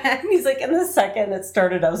whatever. And he's like, and the second it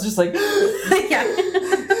started, I was just like, yeah.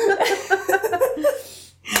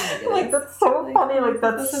 Like, that's so funny. Like,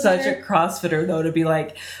 like that's such a CrossFitter though to be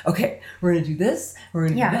like, okay, we're gonna do this, we're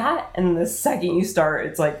gonna do that, and then the second you start,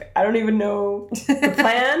 it's like I don't even know. The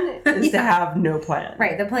plan is to have no plan.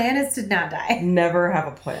 Right. The plan is to not die. Never have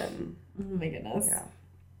a plan. Oh my goodness.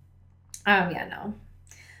 Yeah. Yeah.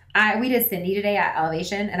 No. We did Cindy today at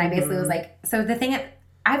Elevation, and I basically was like, so the thing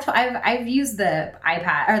I've used the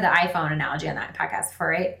iPad or the iPhone analogy on that podcast before,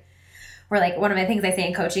 right? Where like one of the things I say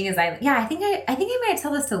in coaching is I think I might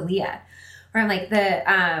tell this to Leah, where I'm like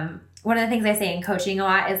one of the things I say in coaching a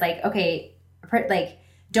lot is like, okay, like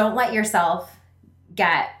don't let yourself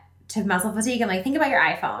get to muscle fatigue. I'm like, think about your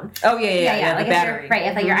iPhone. Oh yeah. Like the battery.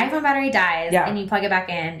 If like your iPhone battery dies and you plug it back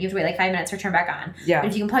in, you have to wait like 5 minutes to turn back on. Yeah.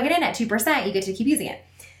 But if you can plug it in at 2%, you get to keep using it.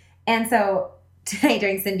 And so today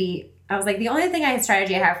during Cindy, I was like, the only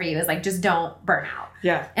strategy I have for you is like, just don't burn out.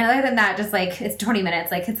 Yeah. And other than that, just like, it's 20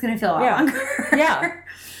 minutes. Like, it's going to feel a lot longer. Yeah.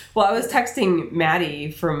 Well, I was texting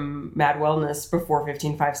Maddie from Mad Wellness before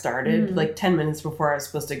 15.5 started, like 10 minutes before I was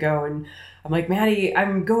supposed to go. And I'm like, Maddie,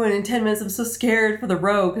 I'm going in 10 minutes. I'm so scared for the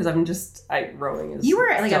row because rowing is... You were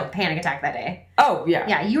like a panic attack that day. Oh, yeah.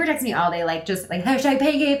 Yeah, you were texting me all day, like, just like, hashtag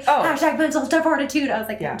pain game, hashtag mental fortitude. I was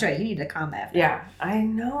like, Joy, you need to calm that down. Yeah, I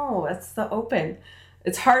know. That's the open.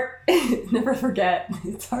 It's hard. Never forget.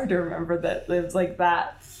 It's hard to remember that it was like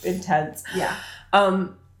that intense. Yeah.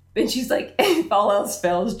 And she's like, if all else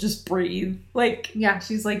fails, just breathe. Like,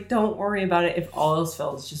 she's like, don't worry about it. If all else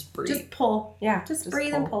fails, just breathe. Just pull. Yeah. Just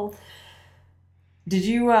breathe and pull. Did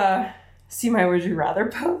you see my Would You Rather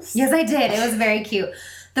post? Yes, I did. It was very cute.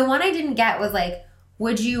 The one I didn't get was like,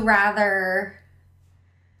 would you rather...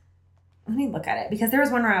 Let me look at it, because there was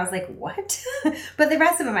one where I was like, what? But the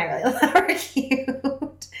rest of them I really thought were cute.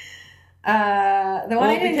 The one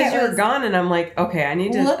I didn't get because you was were gone, and I'm like, okay, I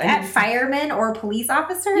need to... Look at firemen or police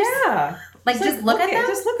officers? Yeah. Like, just look at them?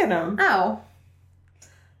 Just look at them. Oh.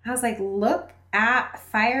 I was like, look at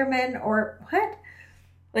firemen or... What?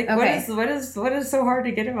 Like, okay. what is so hard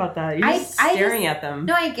to get about that? You're just staring at them.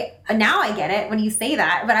 No, now I get it when you say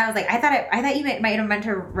that. But I was like, I thought you might have meant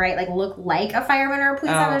to write like look like a fireman or a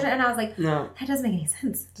police officer, and I was like, no, that doesn't make any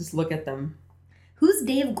sense. Just look at them. Who's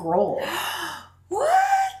Dave Grohl?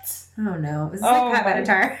 What? Oh no, is this like Pat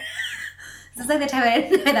Benatar? Is this like the time I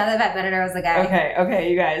thought that Pat Benatar was the guy? Okay,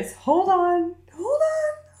 you guys, hold on.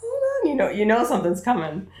 You know something's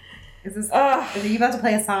coming. Are you about to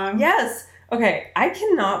play a song? Yes. Okay, I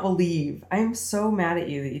cannot believe. I'm so mad at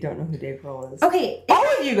you that you don't know who Dave Grohl is. Okay. All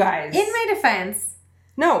of you guys. In my defense.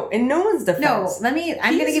 No, in no one's defense. No, I'm going to give you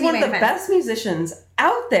my defense. He's one of the best musicians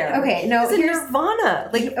out there. Okay, no. He's in Nirvana.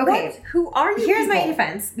 Like, okay. Who are you Here's my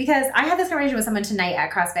defense. Because I had this conversation with someone tonight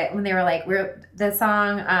at CrossFit when they were like, the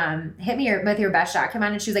song Hit Me With Your Best Shot came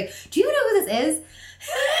on, and she was like, do you know who this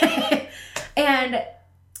is? And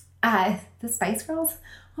the Spice Girls?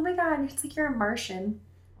 Oh my God, it's like you're a Martian.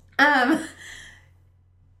 And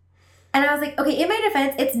I was like, okay, in my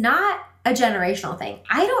defense, it's not a generational thing.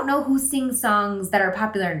 I don't know who sings songs that are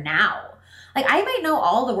popular now. Like, I might know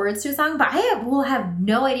all the words to a song, but I will have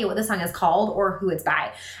no idea what the song is called or who it's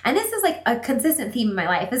by. And this is like a consistent theme in my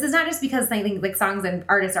life. This is not just because I think like songs and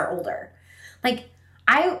artists are older. Like,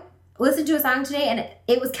 I listened to a song today and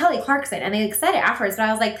it was Kelly Clarkson, and they like, said it afterwards, but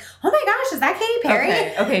I was like, oh my gosh, is that Katy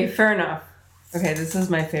Perry? Okay, fair enough. Okay, this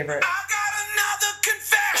is my favorite.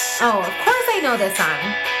 Oh, of course I know this song.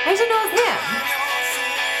 I didn't know it was him.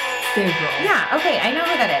 Dave Grohl. Yeah, okay, I know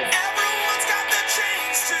who that is.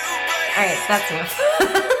 All right, that's enough.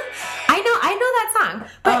 I know that song.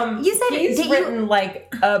 But you said he's written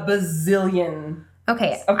like a bazillion.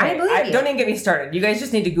 Okay, I believe you. Don't even get me started. You guys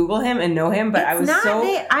just need to Google him and know him. But because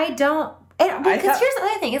here's the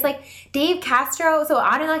other thing. It's like Dave Castro. So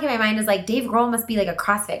automatically in my mind is like Dave Grohl must be like a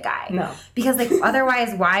CrossFit guy. No. Because like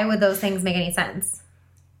otherwise, why would those things make any sense?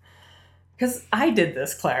 Because I did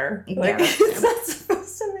this, Claire. Yeah, it's not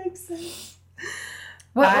supposed to make sense.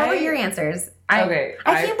 What were your answers? I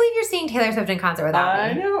can't believe you're seeing Taylor Swift in concert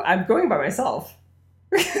without me. I know. I'm going by myself.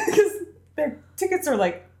 Because their tickets are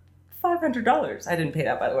like $500. I didn't pay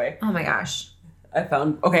that, by the way. Oh my gosh.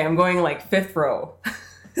 I'm going like 5th row.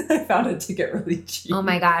 I found a ticket really cheap. Oh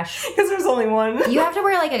my gosh. Because there's only one. You have to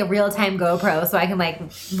wear like a real-time GoPro so I can like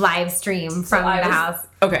live stream from the house.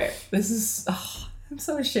 Okay. This is... I'm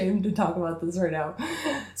so ashamed to talk about this right now.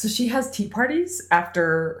 So she has tea parties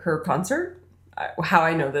after her concert. How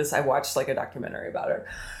I know this, I watched like a documentary about her.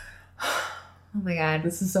 Oh my God.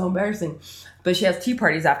 This is so embarrassing. But she has tea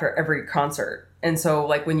parties after every concert. And so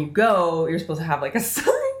like when you go, you're supposed to have like a sign.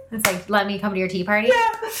 It's like, let me come to your tea party?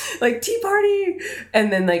 Yeah. Like tea party. And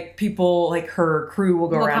then like people, like her crew will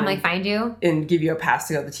go around come like find you? And give you a pass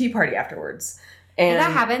to go to the tea party afterwards. And if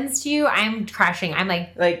that happens to you, I'm crashing. I'm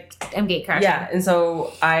like I'm gate crashing. Yeah, and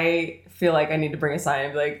so I feel like I need to bring a sign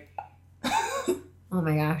and be like, oh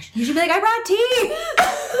my gosh. You should be like, I brought tea.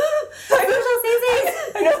 Social Susie.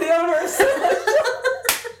 I know the owners.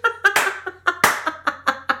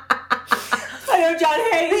 I know John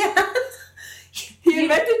Hay. He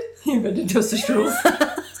invented toaster strudels.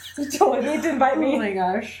 He totally need to invite me. Oh my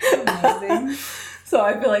gosh. Amazing. So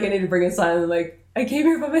I feel like I need to bring a sign and like, I came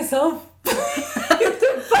here by myself.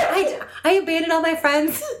 I abandoned all my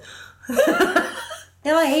friends. They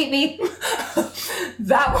all hate me.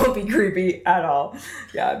 That won't be creepy at all.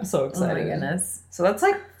 Yeah, I'm so excited. Oh my goodness. So that's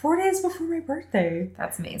like 4 days before my birthday.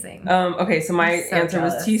 That's amazing. Okay, so my answer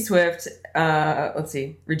jealous. was T Swift. Let's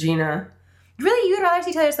see, Regina. Really, you would rather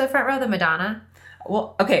see Taylor Swift front row than Madonna?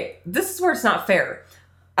 Well, okay, this is where it's not fair.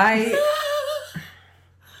 I've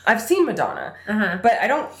seen Madonna, but I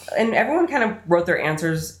don't, and everyone kind of wrote their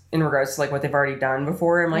answers in regards to like what they've already done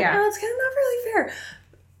before. I'm like, oh, it's kind of not really fair.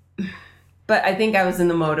 But I think I was in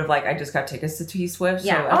the mode of like, I just got tickets to T Swift.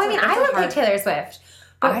 Yeah. So I would pick Taylor Swift.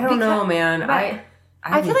 But I don't know, man.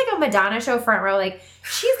 I feel like a Madonna show front row, like,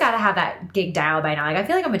 she's got to have that gig dialed by now. Like, I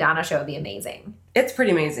feel like a Madonna show would be amazing. It's pretty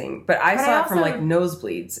amazing. But I saw it from, like,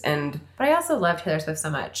 nosebleeds. But I also love Taylor Swift so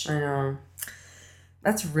much. I know.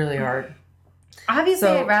 That's really hard. Obviously,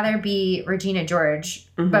 I'd rather be Regina George,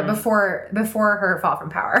 but before her fall from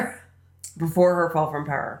power. Before her fall from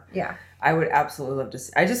power. Yeah. I would absolutely love to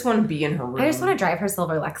see. I just want to be in her room. I just want to drive her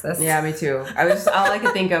silver Lexus. Yeah, me too. All I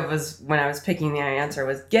could think of was when I was picking the answer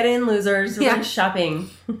was get in, losers. We're going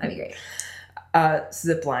shopping. That'd be great.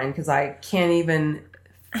 Zip line, because I can't even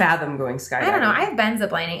fathom going skydiving. I don't know. I've been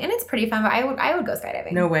ziplining and it's pretty fun, but I would go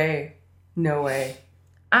skydiving. No way. No way.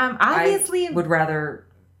 Obviously, I would rather.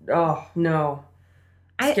 Oh no.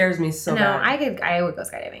 It scares me so bad. I would go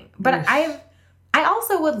skydiving, but I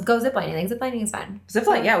also would go ziplining. Like, ziplining is fun.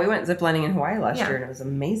 Zipline, yeah, we went ziplining in Hawaii last year, and it was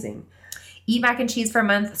amazing. Eat mac and cheese for a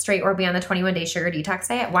month straight or be on the 21-day sugar detox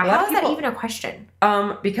diet? Why? How is that even a question?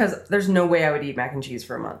 Because there's no way I would eat mac and cheese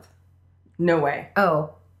for a month. No way.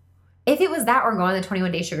 Oh. If it was that or go on the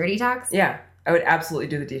 21-day sugar detox? Yeah, I would absolutely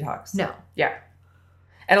do the detox. No. Yeah.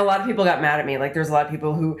 And a lot of people got mad at me. Like, there's a lot of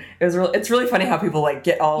people who it's really funny how people like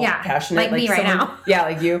get all passionate. Like me right now. Yeah,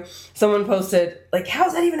 like you. Someone posted like, "How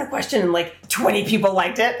is that even a question?" And like 20 people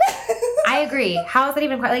liked it. I agree. How is that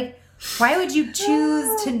even like? Why would you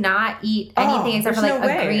choose to not eat anything except for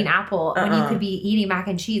like a green apple when you could be eating mac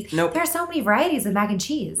and cheese? Nope. There are so many varieties of mac and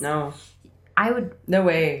cheese. No. I would. No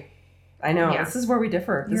way. I know. Yeah. This is where we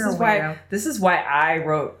differ. This is why I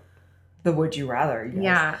wrote the Would You Rather. You guys.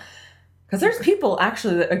 Yeah. Because there's people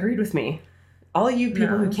actually that agreed with me. All of you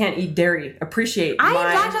people who can't eat dairy appreciate my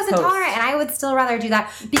I'm lactose intolerant, and I would still rather do that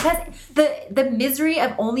because the misery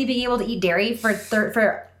of only being able to eat dairy for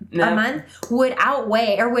a month would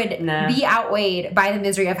be outweighed by the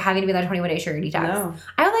misery of having to be on a 21-day sugar detox. No.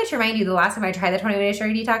 I would like to remind you, the last time I tried the 21-day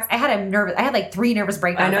sugar detox, I had like 3 nervous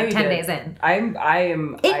breakdowns like 10 days in.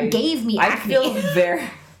 It gave me acne.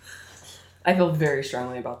 I feel very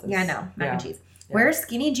strongly about this. Yeah, I know. Mac and cheese. Yeah. Wear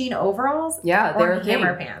skinny jean overalls? Yeah, they're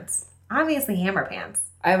hammer pants. Obviously, hammer pants.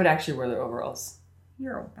 I would actually wear their overalls.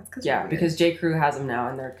 That's because because J. Crew has them now,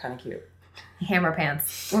 and they're kind of cute. Hammer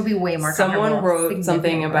pants would be way more comfortable. Someone wrote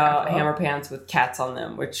something about hammer pants with cats on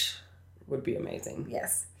them, which would be amazing.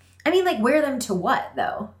 Yes. I mean, like, wear them to what,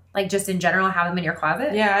 though? Like, just in general, have them in your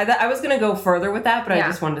closet? Yeah, I was going to go further with that, but I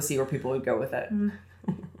just wanted to see where people would go with it.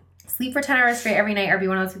 Sleep for 10 hours straight every night or be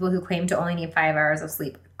one of those people who claim to only need 5 hours of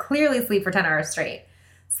sleep. Clearly sleep for 10 hours straight.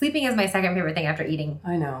 Sleeping is my second favorite thing after eating.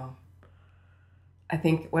 I know. I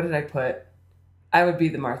think, what did I put? I would be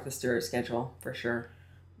the Martha Stewart schedule, for sure.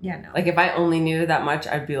 Yeah, no. Like, if I only needed that much,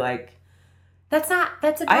 I'd be like... That's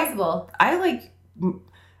impossible. I like,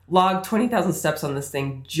 log 20,000 steps on this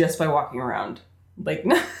thing just by walking around. Like...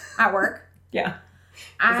 At work? Yeah.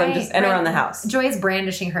 And around the house. Joy's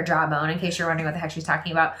brandishing her jawbone, in case you're wondering what the heck she's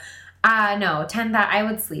talking about. No, 10 that I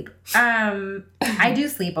would sleep. I do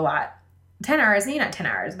sleep a lot. 10 hours, maybe not 10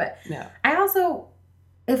 hours, but yeah. I also,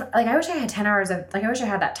 I wish I had 10 hours of, I wish I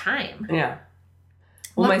had that time. Yeah.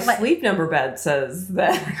 Well, my sleep number bed says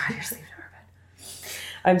that. Oh my God, your sleep number bed.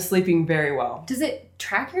 I'm sleeping very well. Does it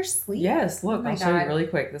track your sleep? Yes, look, I'll show you really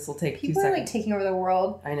quick. This will take 2 seconds. People are like taking over the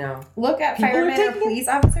world. I know. Look at firemen or police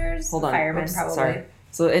officers. Hold on. Firemen, probably. Sorry.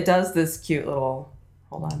 So it does this cute little,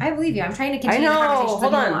 hold on. I believe you. I'm trying to continue the conversation so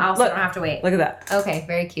people else don't have to wait. Look at that. Okay,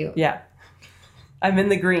 very cute. Yeah. I'm in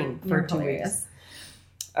the green for 2 weeks.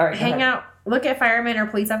 All right. Hang out. Look at firemen or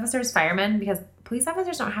police officers. Firemen, because police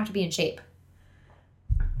officers don't have to be in shape.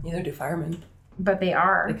 Neither do firemen. But they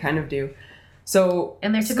are. They kind of do. So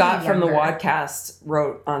And they're Scott typically from the younger. Wadcast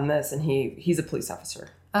wrote on this, and he's a police officer.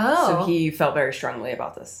 Oh. So he felt very strongly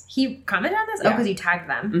about this. He commented on this? Yeah. Oh, because you tagged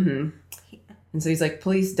them. Mm-hmm. And so he's like,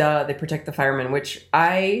 police, duh, they protect the firemen, which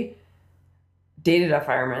I dated a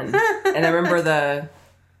fireman. And I remember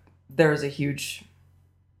there's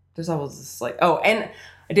always this like, and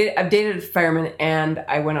I've dated a fireman, and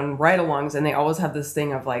I went on ride-alongs, and they always have this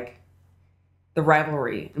thing of like the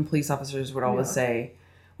rivalry, and police officers would always say,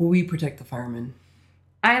 well, we protect the firemen.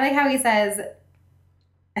 I like how he says,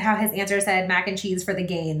 how his answer said mac and cheese for the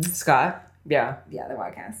gains. Scott? Yeah. Yeah, the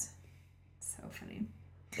podcast. So funny.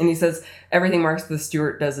 And he says, everything Martha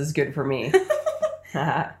Stewart does is good for me.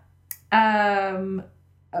 Okay.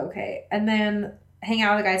 And then hang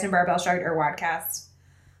out with the guys from Barbell Shrugged or Wadcast.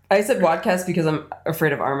 I said Wadcast because I'm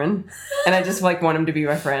afraid of Armin. And I just like want him to be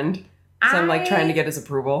my friend. So I'm like trying to get his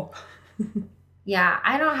approval. Yeah,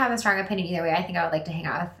 I don't have a strong opinion either way. I think I would like to hang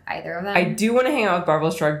out with either of them. I do want to hang out with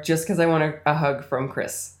Barbell Shrugged just because I want a hug from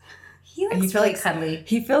Chris. He looks really cuddly.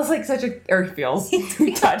 He feels like such a... Or he feels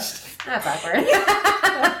touched. That's awkward.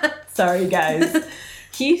 Sorry, guys.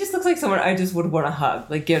 He just looks like someone I just would want to hug.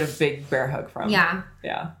 Like, get a big bear hug from. Yeah.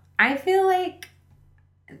 Yeah. I feel like...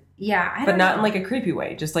 Yeah, I don't know. But not in like a creepy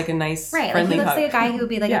way. Just like a nice, friendly hug. Right, like he looks like a guy who would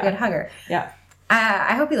be like a good hugger. Yeah.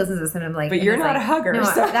 I hope he listens to this and I'm like... But you're not a hugger. No,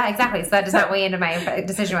 so exactly. So that does not weigh into my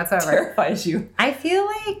decision whatsoever. Terrifies you. I feel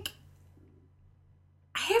like...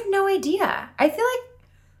 I have no idea. I feel like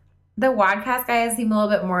the Wadcast guys seem a little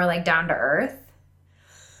bit more like down to earth.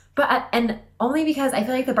 But, and only because I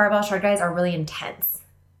feel like the Barbell Shrugged guys are really intense.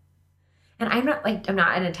 And I'm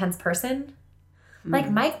not an intense person.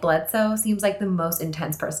 Like Mike Bledsoe seems like the most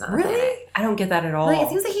intense person on the planet. I don't get that at all. Like, it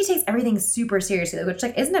seems like he takes everything super seriously, which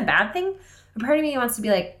like isn't a bad thing. But part of me wants to be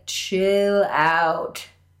like, chill out.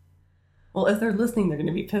 Well, if they're listening, they're going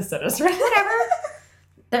to be pissed at us, right?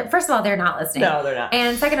 Whatever. First of all, they're not listening. No, they're not.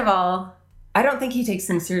 And second of all, I don't think he takes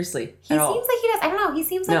them seriously. he seems like he does. I don't know. He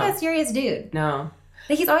seems like a serious dude. No.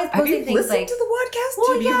 Like he's always Have you posting things listened like to the Wadcast?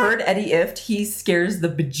 Well, Have you heard Eddie Ift? He scares the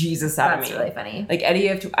bejesus out of me. That's really funny. Like Eddie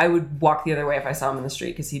Ift, I would walk the other way if I saw him in the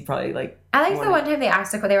street because he'd probably like. I liked the one time they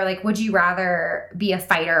asked they were like, "Would you rather be a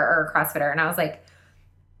fighter or a CrossFitter?" And I was like,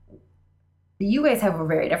 "You guys have a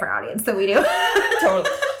very different audience than we do."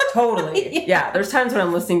 Totally. Yeah. There's times when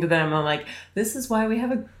I'm listening to them and I'm like, "This is why we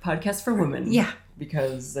have a podcast for women." Yeah.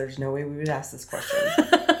 Because there's no way we would ask this question.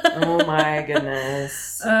 Oh my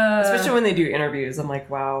goodness. Especially when they do interviews. I'm like,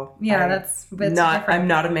 wow. Yeah, I'm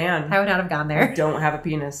not a man. I would not have gone there. I don't have a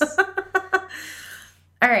penis. All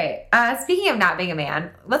right. Speaking of not being a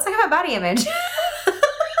man, let's talk about body image.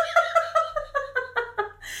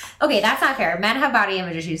 Okay, that's not fair. Men have body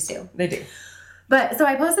image issues too. They do. But so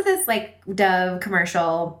I posted this like Dove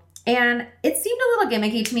commercial and it seemed a little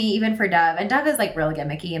gimmicky to me even for Dove. And Dove is like real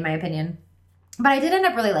gimmicky in my opinion. But I did end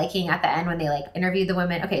up really liking at the end when they like interviewed the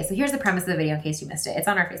women. Okay, so here's the premise of the video in case you missed it. It's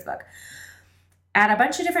on our Facebook. At a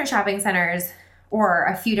bunch of different shopping centers or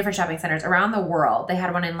a few different shopping centers around the world, they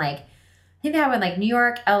had one in like, I think they had one in like New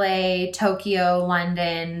York, LA, Tokyo,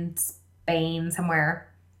 London, Spain, somewhere.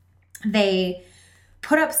 They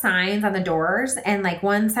put up signs on the doors and like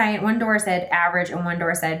one door said average and one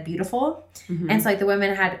door said beautiful. Mm-hmm. And so like the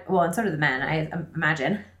women had, well, and so did the men, I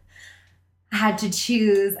imagine, had to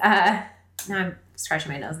choose, now I'm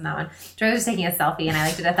scratching my nose in that one. Joy was just taking a selfie and I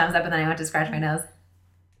like did a thumbs up and then I went to scratch my nose.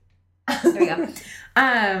 There we go.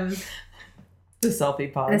 The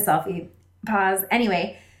selfie pause.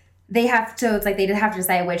 Anyway, they have to, it's like they have to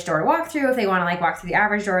decide which door to walk through, if they want to like walk through the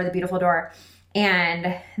average door or the beautiful door.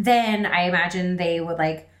 And then I imagine they would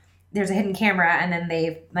like, there's a hidden camera and then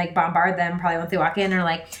they like bombard them probably once they walk in. They're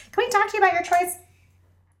like, can we talk to you about your choice?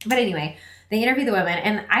 But anyway, they interviewed the women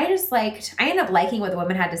and I ended up liking what the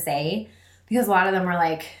women had to say because a lot of them were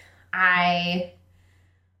like, I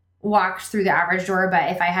walked through the average door,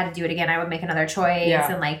 but if I had to do it again, I would make another choice.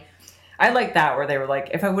 Yeah. And like, I like that where they were like,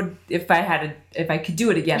 if I could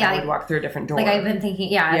do it again, I would walk through a different door. Like I've been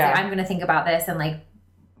thinking, like, I'm going to think about this and like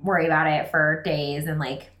worry about it for days. And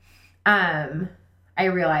like, I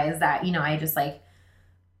realized that, I just like,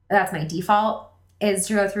 that's my default is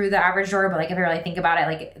to go through the average door. But like, if I really think about it,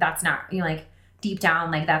 like that's not, like deep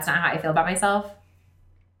down, like that's not how I feel about myself.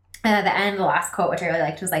 And at the end, the last quote, which I really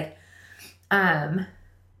liked was like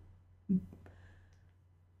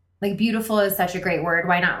beautiful is such a great word.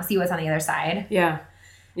 Why not see what's on the other side? Yeah.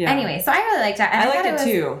 Anyway, so I really liked that. And I liked it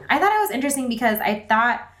too. I thought it was interesting because I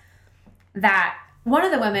thought that one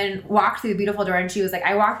of the women walked through the beautiful door and she was like,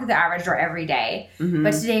 I walk through the average door every day,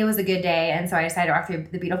 but today was a good day. And so I decided to walk through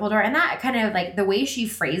the beautiful door. And that kind of like the way she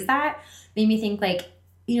phrased that made me think like,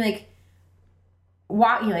 like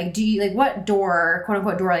walk, like, do you, like, what door, quote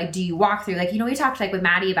unquote door, like, do you walk through? Like, we talked, like, with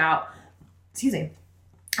Maddie about, excuse me,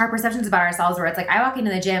 our perceptions about ourselves, where it's like, I walk into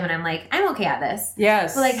the gym and I'm like, I'm okay at this.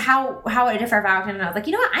 Yes. But, like, how would it differ if I walked in and I was like,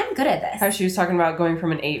 you know what, I'm good at this. How she was talking about going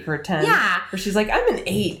from an 8 for a 10. Yeah. Where she's like, I'm an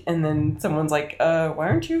 8. And then someone's like, why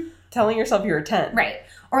aren't you telling yourself you're a 10? Right.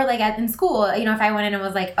 Or, like, in school, if I went in and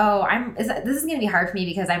was like, oh, this is going to be hard for me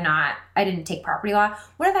because I didn't take property law.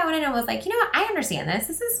 What if I went in and was like, you know what, I understand this.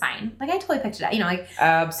 This is fine. Like, I totally picked it up. Like,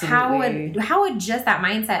 absolutely. How would just that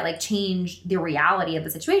mindset, like, change the reality of the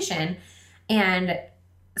situation? And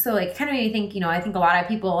so, like, kind of made me think, I think a lot of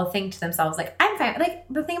people think to themselves, like, I'm fine. Like,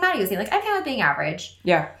 the thing about you was saying, like, I'm fine with being average.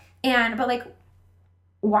 Yeah. But, like,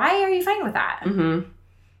 why are you fine with that?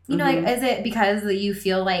 Mm-hmm. Like, is it because you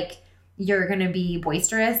feel like you're going to be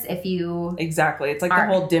boisterous if you... Exactly. It's like the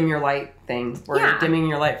whole dim your light thing, where you're dimming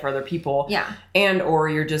your light for other people. Yeah. And, or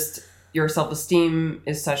your self-esteem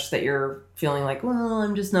is such that you're feeling like, well,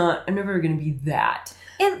 I'm never going to be that.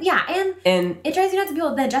 And it drives you nuts to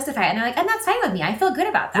people that justify it. And they're like, and that's fine with me. I feel good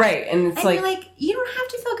about that. Right. And it's you're like, you don't have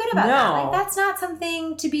to feel good about that. Like, that's not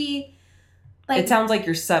something to be, like... It sounds like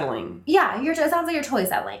you're settling. Yeah. It sounds like you're totally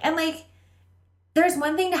settling. And, like, there's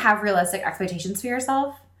one thing to have realistic expectations for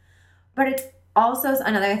yourself, but it's also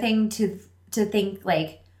another thing to think,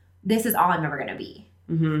 like, this is all I'm ever going to be.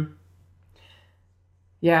 Mm-hmm.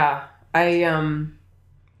 Yeah.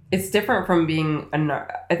 It's different from being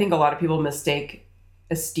I think a lot of people mistake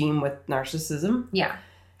esteem with narcissism. Yeah.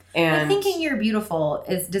 And thinking you're beautiful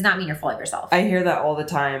does not mean you're full of yourself. I hear that all the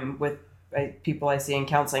time with people I see in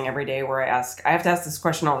counseling every day, where I have to ask this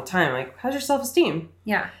question all the time. Like, how's your self-esteem?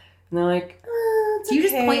 Yeah. And they're like, do you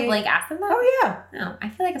just point blank ask them that? Oh, yeah. No, I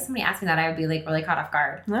feel like if somebody asked me that, I would be, like, really caught off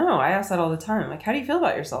guard. No, I ask that all the time. Like, how do you feel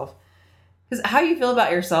about yourself? Because how you feel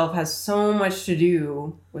about yourself has so much to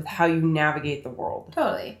do with how you navigate the world.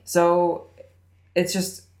 Totally. So it's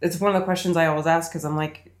one of the questions I always ask, because I'm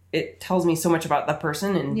like, it tells me so much about the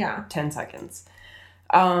person in 10 seconds.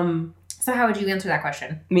 So how would you answer that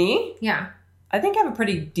question? Me? Yeah. I think I have a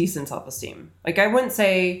pretty decent self-esteem. Like, I wouldn't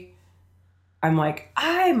say I'm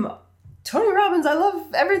Tony Robbins, I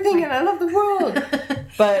love everything and I love the world.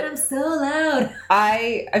 But I'm so loud.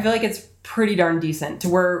 I feel like it's pretty darn decent to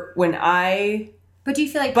where when But do you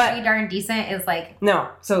feel like pretty darn decent is like... No.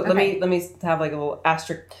 So let me have like a little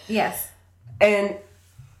asterisk. Yes. And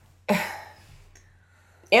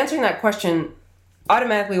answering that question,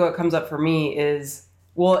 automatically what comes up for me is,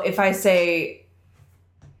 well, if I say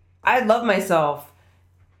I love myself.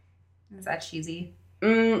 Is that cheesy?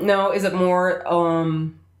 No. Is it more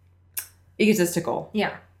egotistical?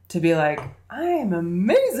 Yeah. To be like, I am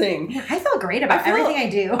amazing. Yeah, I feel great about everything I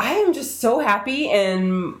do. I am just so happy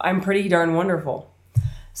and I'm pretty darn wonderful.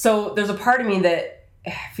 So there's a part of me that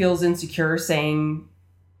feels insecure saying,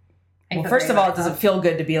 well, first of all, it doesn't feel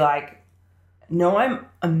good to be like, no, I'm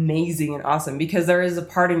amazing and awesome, because there is a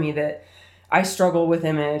part of me that I struggle with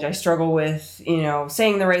image. I struggle with,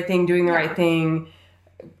 saying the right thing, doing the right thing,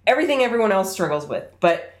 everything everyone else struggles with.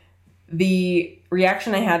 But the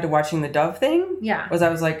reaction I had to watching the Dove thing was I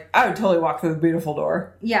was like, I would totally walk through the beautiful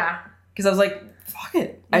door. Yeah. Because I was like, fuck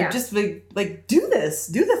it. I just like do this,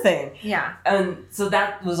 do the thing. Yeah. And so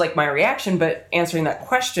that was like my reaction, but answering that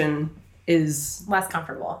question is less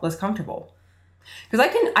comfortable. Because I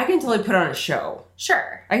can totally put on a show.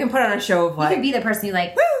 Sure. I can put on a show of like... You can be the person who's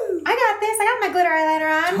like, woo! I got this. I got my glitter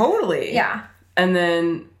eyeliner on. Totally. Yeah. And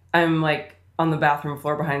then I'm like on the bathroom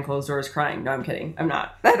floor behind closed doors crying. No, I'm kidding. I'm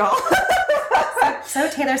not at all. So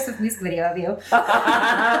Taylor Swift music video of you.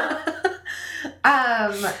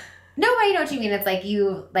 No, I know what you mean. It's like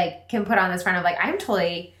you like can put on this front of like, I'm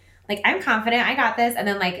totally... Like, I'm confident, I got this, and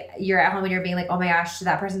then, like, you're at home and you're being like, oh my gosh,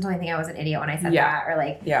 that person totally think I was an idiot when I said that, or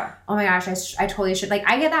like, oh my gosh, I totally should, like,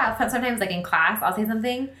 I get that sometimes, like, in class, I'll say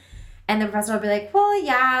something, and the professor will be like, well,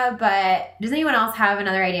 yeah, but does anyone else have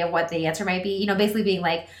another idea of what the answer might be? Basically being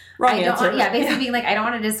like, wrong answer. being like, I don't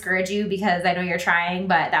want to discourage you because I know you're trying,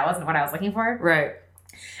 but that wasn't what I was looking for. Right.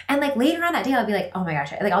 And, like, later on that day, I'll be like, oh my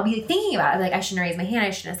gosh, like, I'll be thinking about it, I'll be like, I shouldn't raise my hand,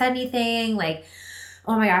 I shouldn't have said anything, like,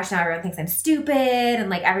 oh my gosh, now everyone thinks I'm stupid, and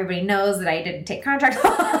like everybody knows that I didn't take contract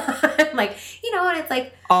and like, and it's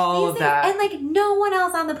like all of that. And like no one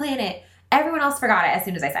else on the planet, everyone else forgot it as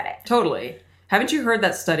soon as I said it. Totally. Haven't you heard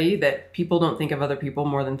that study that people don't think of other people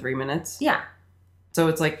more than 3 minutes? Yeah. So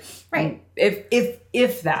it's like, right.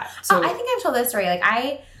 If that. So I think I've told this story. Like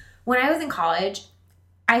when I was in college,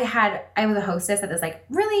 I was a hostess at this like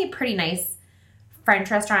really pretty nice French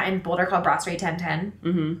restaurant in Boulder called Brasserie 1010.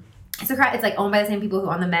 Mm-hmm. So it's like owned by the same people who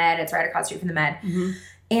own the Med. It's right across the street from the Med. Mm-hmm.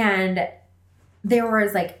 And there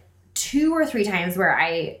was like 2 or 3 times where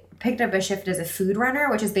I picked up a shift as a food runner,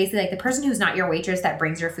 which is basically like the person who's not your waitress that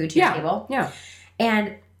brings your food to your table. Yeah.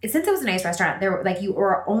 And since it was a nice restaurant, there were, like, you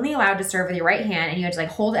were only allowed to serve with your right hand, and you had to like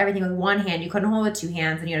hold everything with one hand. You couldn't hold it with 2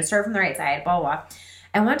 hands, and you had to serve from the right side. Blah blah.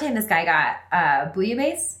 And one time, this guy got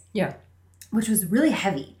bouillabaisse. Yeah. Which was really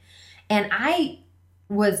heavy, and I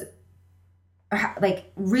was like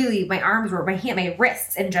really, my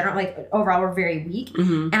wrists in general, like overall, were very weak.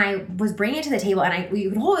 Mm-hmm. And I was bringing it to the table, and you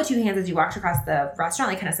could hold it with 2 hands as you walked across the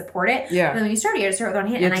restaurant, like kind of support it. Yeah. And then when you started, you had to serve it with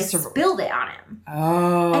 1 hand, and I spilled it on him.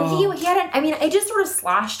 Oh. And he had, it just sort of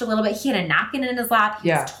sloshed a little bit. He had a napkin in his lap.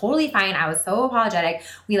 He was totally fine. I was so apologetic.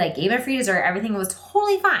 We like gave him a free dessert. Everything was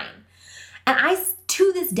totally fine. And I,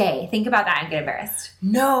 to this day, think about that and get embarrassed.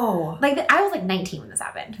 No. Like, I was like 19 when this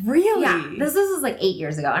happened. Really? Yeah. This was like 8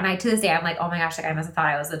 years ago. And to this day, I'm like, oh my gosh, like I must have thought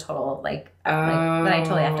I was a total, that I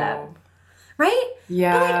totally effed up. Right?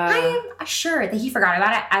 Yeah. But like, I am sure that he forgot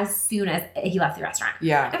about it as soon as he left the restaurant.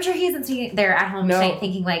 Yeah. I'm sure he isn't sitting there at home tonight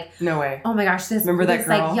thinking like, no way. Oh my gosh, this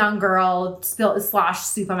like young girl spilled sloshed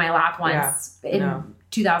soup on my lap once in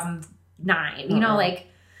 2009. You know, like,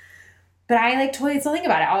 but I like totally still think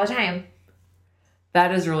about it all the time.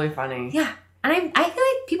 That is really funny. Yeah. And I feel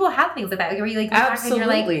like people have things like that. Like, where you like, absolutely. Back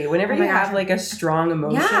and you're like, whenever you have like a strong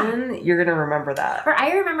emotion, you're going to remember that. Or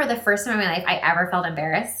I remember the first time in my life I ever felt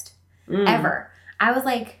embarrassed. Ever. I was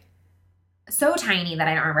like so tiny that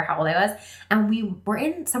I don't remember how old I was. And we were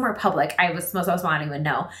in somewhere public. I was so small I didn't even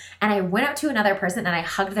know. And I went up to another person and I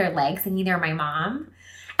hugged their legs thinking they were my mom.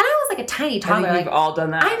 And I was like a tiny toddler. I think we've all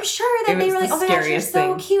done that. I'm sure that they were like, oh my gosh, you're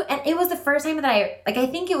so cute. And it was the first time that I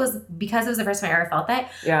think it was because it was the first time I ever felt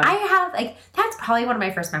that. Yeah. I have, like, that's probably one of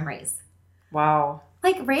my first memories. Wow.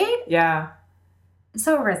 Like, right? Yeah.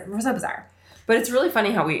 So bizarre. But it's really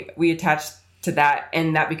funny how we attach to that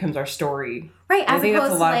and that becomes our story. Right. I think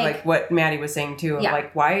that's a lot of like what Maddie was saying too. Of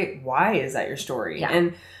like, why is that your story? Yeah.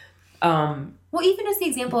 And, well, even just the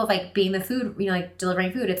example of like being the food, like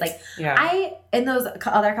delivering food. It's like, yeah. I, in those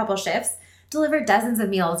other couple shifts, delivered dozens of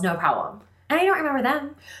meals, no problem. And I don't remember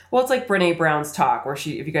them. Well, it's like Brene Brown's talk where if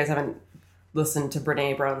you guys haven't listened to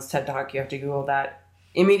Brene Brown's TED Talk, you have to Google that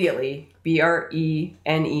immediately.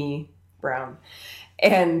 Brene Brown.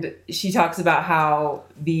 And she talks about how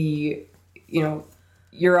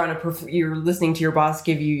you're listening to your boss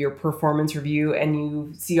give you your performance review and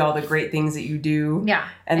you see all the great things that you do. Yeah.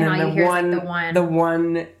 And then the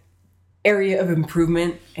one area of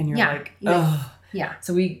improvement and you're like, ugh. Yeah.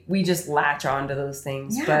 So we just latch on to those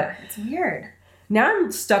things. Yeah, but it's weird. Now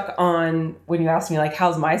I'm stuck on when you ask me like,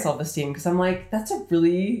 how's my self-esteem? Because I'm like, that's a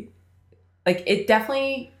really, like, it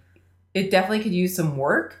definitely could use some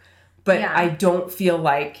work, but I don't feel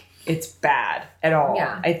like it's bad at all.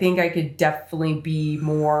 Yeah. I think I could definitely be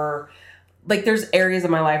more, like, there's areas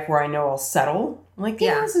of my life where I know I'll settle. I'm like,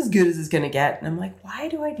 yeah, this is as good as it's going to get. And I'm like, why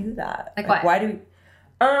do I do that? Like what? Why do,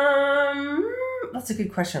 that's a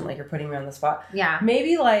good question. Like, you're putting me on the spot. Yeah.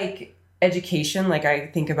 Maybe like education. Like, I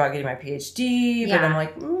think about getting my PhD, but I'm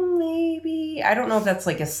like, maybe. I don't know if that's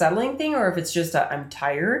like a settling thing or if it's just I'm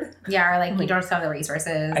tired. Yeah, or like you don't have the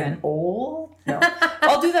resources. I'm old. No.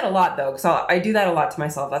 I'll do that a lot though, because I do that a lot to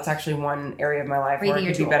myself. That's actually one area of my life where I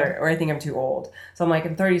could be better, or I think I'm too old. So I'm like,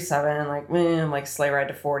 I'm 37, like, I'm like sleigh ride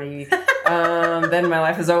to 40. Then my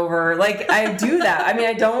life is over. Like, I do that. I mean,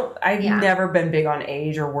 I've never been big on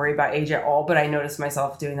age or worry about age at all, but I notice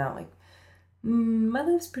myself doing that, like, my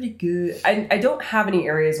life's pretty good. I don't have any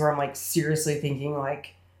areas where I'm like seriously thinking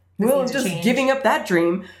like, well, I'm just giving up that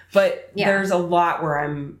dream. But there's a lot where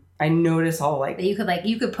I notice all like that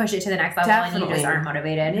you could push it to the next level and you just aren't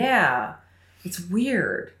motivated. Yeah. It's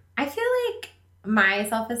weird. I feel like my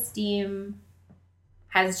self-esteem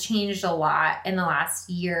has changed a lot in the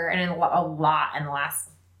last year and a lot in the last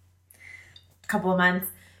couple of months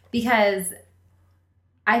because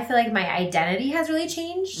I feel like my identity has really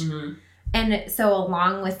changed. Mm-hmm. And so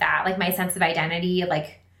along with that, like my sense of identity,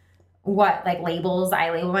 like what like labels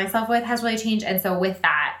I label myself with has really changed. And so with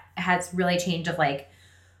that has really changed of like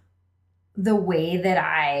the way that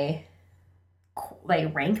I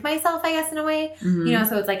like rank myself, I guess, in a way, you know,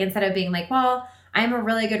 so it's like, instead of being like, well, I'm a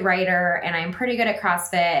really good writer and I'm pretty good at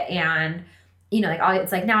CrossFit and, you know, like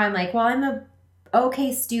it's like, now I'm like, well, I'm a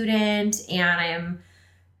okay student and I'm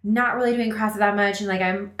not really doing CrossFit that much. And like,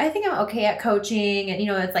 I think I'm okay at coaching and, you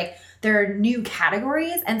know, it's like, there are new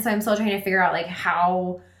categories. And so I'm still trying to figure out like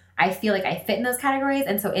how I feel like I fit in those categories.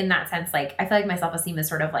 And so in that sense, like, I feel like my self-esteem is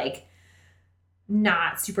sort of like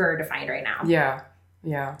not super defined right now. Yeah.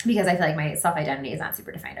 Yeah. Because I feel like my self-identity is not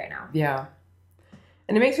super defined right now. Yeah.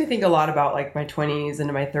 And it makes me think a lot about like my 20s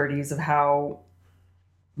into my 30s of how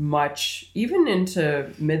much, even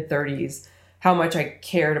into mid 30s, how much I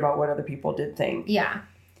cared about what other people did think. Yeah.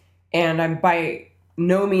 And I'm by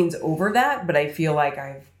no means over that, but I feel like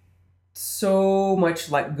I've so much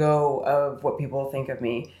let go of what people think of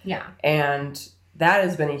me. Yeah. And that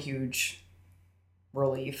has been a huge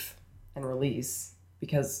relief and release,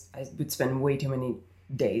 because I would spend way too many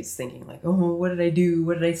days thinking like, oh, what did I do?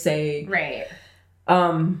 What did I say? Right.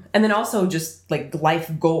 And then also just like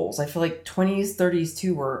life goals. I feel like 20s, 30s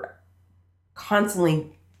too were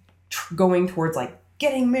constantly going towards like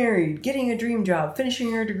getting married, getting a dream job, finishing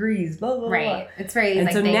your degrees, blah, blah, right. blah. It's very And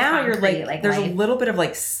like so now you're concrete, like there's life. a little bit of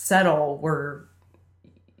like settle where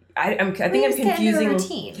I think I'm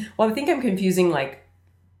confusing. Well, I think I'm confusing like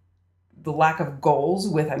the lack of goals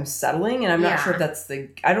with I'm settling, and I'm not sure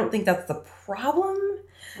if I don't think that's the problem.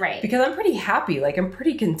 Right. Because I'm pretty happy. Like, I'm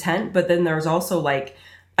pretty content. But then there's also, like,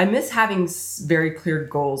 I miss having very clear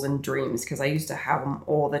goals and dreams, because I used to have them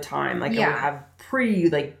all the time. Like, I would have pretty,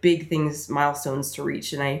 like, big things, milestones to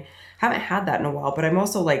reach. And I haven't had that in a while. But I'm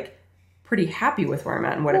also, like, pretty happy with where I'm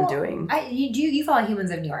at and what I'm doing. You follow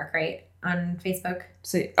Humans of New York, right? On Facebook?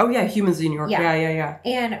 So, Humans of New York. Yeah.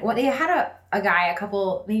 And they had a guy a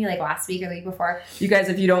couple, maybe like last week or the week before. You guys,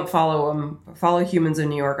 if you don't follow him, follow Humans of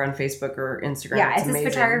New York on Facebook or Instagram. Yeah, it's amazing.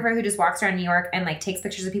 this photographer who just walks around New York and like takes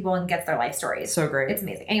pictures of people and gets their life stories. So great. It's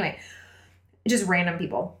amazing. Anyway, just random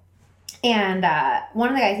people. And one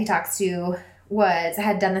of the guys he talks to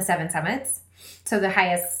had done the 7 summits. So the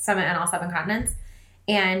highest summit on all 7 continents.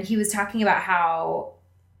 And he was talking about how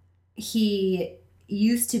he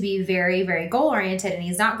used to be very, very goal-oriented, and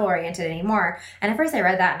he's not goal-oriented anymore. And at first I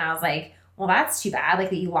read that and I was like, well, that's too bad, like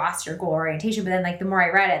that you lost your goal orientation. But then like the more I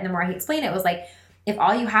read it and the more he explained it, it was like, if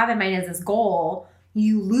all you have in mind is this goal,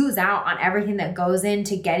 you lose out on everything that goes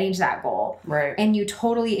into getting to that goal. Right. And you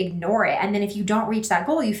totally ignore it. And then if you don't reach that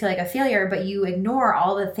goal, you feel like a failure, but you ignore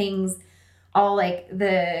all the things, all like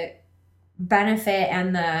the benefit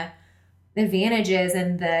and the advantages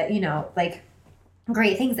and the, like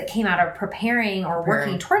great things that came out of preparing or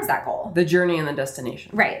working towards that goal. The journey and the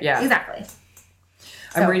destination. Right. Yeah. Exactly.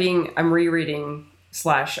 I'm rereading /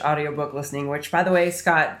 audiobook listening, which, by the way,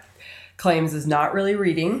 Scott claims is not really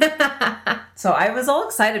reading. So I was all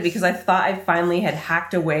excited because I thought I finally had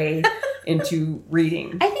hacked a way into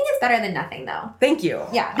reading. I think it's better than nothing, though. Thank you.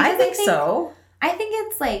 Yeah. I think so. I think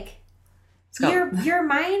it's like Scott. your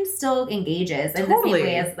mind still engages in Totally. the same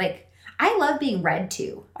way as like, I love being read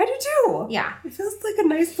to. I do too. Yeah. It feels like a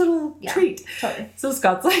nice little treat. Totally. So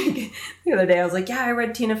Scott's like, the other day I was like, yeah, I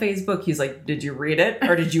read Tina Fey's book. He's like, did you read it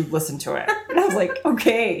or did you listen to it? And I was like,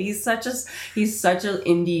 okay. He's such an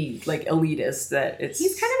indie like elitist that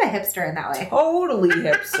he's kind of a hipster in that way. Totally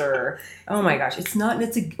hipster. Oh my gosh. It's not in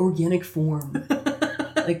its organic form.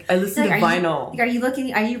 Like I listen to vinyl. Are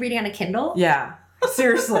you reading on a Kindle? Yeah.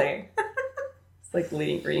 Seriously. It's like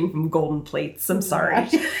reading from golden plates. I'm sorry.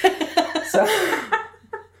 So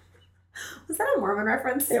was that a Mormon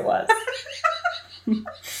reference? It was.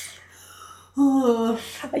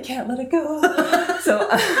 I can't let it go. So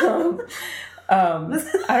I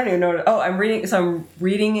don't even know. I'm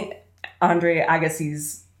reading Andre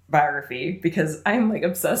Agassi's biography because I'm like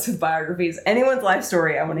obsessed with biographies. Anyone's life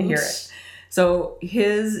story, I want to hear it. So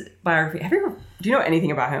his biography. Do you know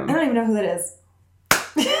anything about him? I don't even know who that is.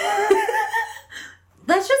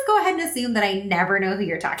 Let's just go ahead and assume that I never know who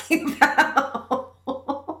you're talking about.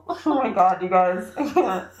 Oh my god, you guys.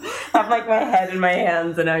 I have like my head in my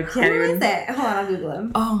hands and I can't Who is it? Hold on, I'll Google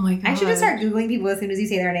him. Oh my god. I should just start Googling people as soon as you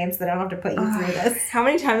say their names so that I don't have to put you through this. How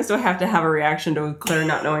many times do I have to have a reaction to Claire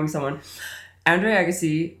not knowing someone? Andre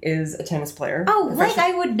Agassi is a tennis player. Oh, like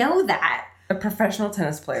I would know that. A professional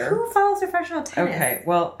tennis player. Who follows professional tennis?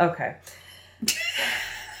 Okay.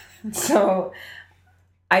 So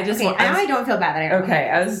I just I don't feel bad that I don't know.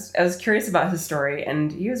 I was curious about his story,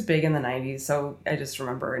 and he was big in the 90s, so I just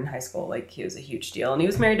remember in high school, like, he was a huge deal, and he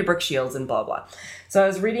was married to Brooke Shields and blah, blah. So I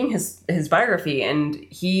was reading his biography, and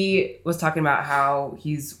he was talking about how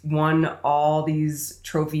he's won all these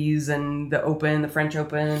trophies and the Open, the French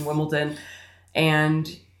Open, and Wimbledon,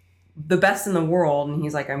 and the best in the world, and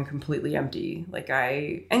he's like, I'm completely empty.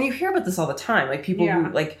 And you hear about this all the time, like, people who,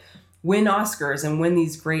 like, win Oscars and win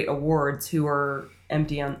these great awards who are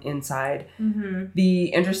empty on inside. Mm-hmm. The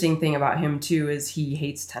interesting thing about him too is he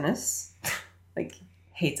hates tennis, like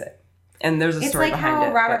hates it. And there's a story behind it.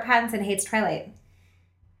 It's like how Robert Pattinson hates Twilight.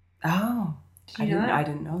 Oh, I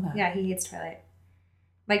didn't know that. Yeah, he hates Twilight.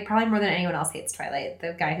 Like probably more than anyone else hates Twilight.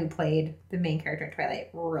 The guy who played the main character in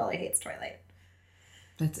Twilight really hates Twilight.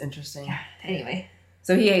 That's interesting. Yeah. Anyway,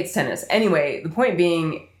 so he hates tennis. Anyway, the point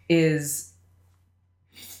being is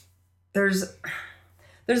there's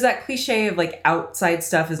that cliche of like outside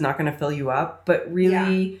stuff is not going to fill you up, but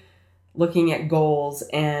really looking at goals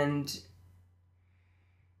and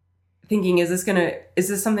thinking, is this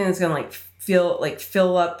something that's gonna like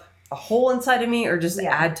fill up a hole inside of me, or just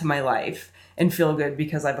add to my life and feel good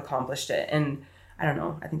because I've accomplished it? And I don't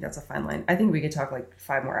know. I think that's a fine line. I think we could talk like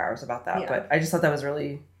 5 more hours about that, but I just thought that was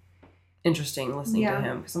really interesting listening to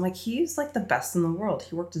him, because I'm like, he's like the best in the world.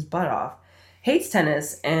 He worked his butt off, hates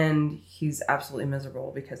tennis, and he's absolutely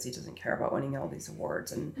miserable because he doesn't care about winning all these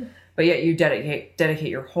awards. And but yet you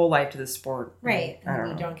dedicate your whole life to the sport, right?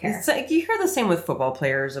 And you don't care. It's like, you hear the same with football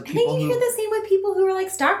players. Of people I think you hear the same with people who are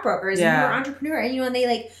like stockbrokers and who are entrepreneurs. And, you know, and they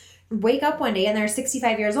like wake up one day and they're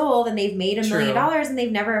 65 years old and they've made $1 million and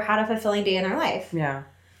they've never had a fulfilling day in their life. Yeah.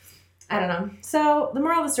 I don't know. So the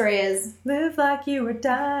moral of the story is, live like you were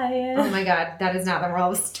dying. Oh my God, that is not the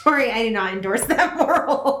moral of the story. I do not endorse that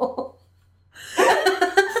moral. I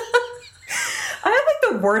have like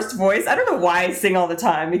the worst voice. I don't know why I sing all the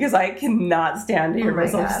time, because I cannot stand to hear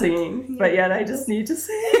myself singing. But yet I just need to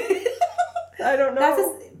sing. I don't know. That's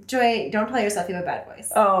just, Joy, don't tell yourself you have a bad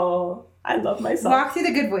voice. Oh, I love myself. Walk through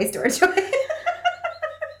the good voice door, Joy.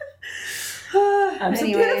 I'm so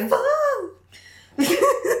beautiful.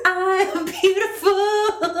 I'm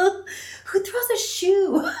beautiful. Who throws a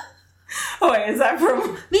shoe? Oh, wait, is that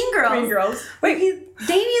from Mean Girls? Mean Girls. Wait,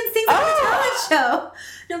 Damien sings on the talent show.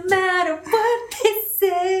 No matter what they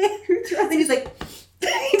say. And then he's like,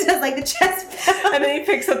 he does like the chest pound. And then he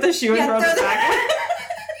picks up the shoe and throws it back.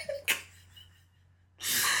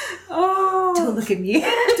 Oh. Don't look at me.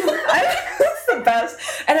 That's the best.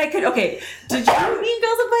 And I could, okay, did you... Mean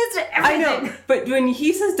Girls applies to everything. I know, but when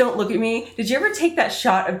he says don't look at me, did you ever take that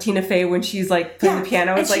shot of Tina Fey when she's like playing the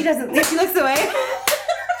piano? And she doesn't, she looks away.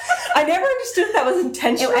 I never understood if that was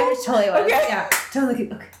intentional. I just totally was. Okay. Yeah. Don't look at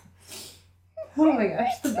me. Okay. Oh my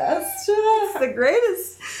gosh, the best. It's the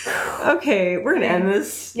greatest. Okay, we're gonna end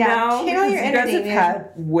this now. Channel your you guys energy, have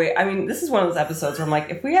had I mean, this is one of those episodes where I'm like,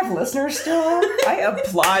 if we have listeners still, I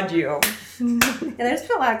applaud you. Yeah, there's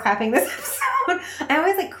been a lot of clapping this episode. I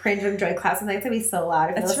always like cringe when Joy claps. Sometimes it's gonna be so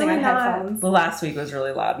loud if you're listening on headphones. The last week was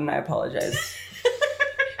really loud, and I apologize.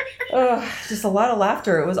 Just a lot of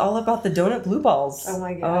laughter. It was all about the donut blue balls. Oh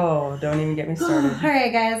my God. Oh, don't even get me started. All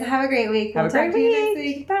right, guys. Have a great week. We'll talk to you next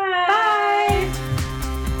week. Bye.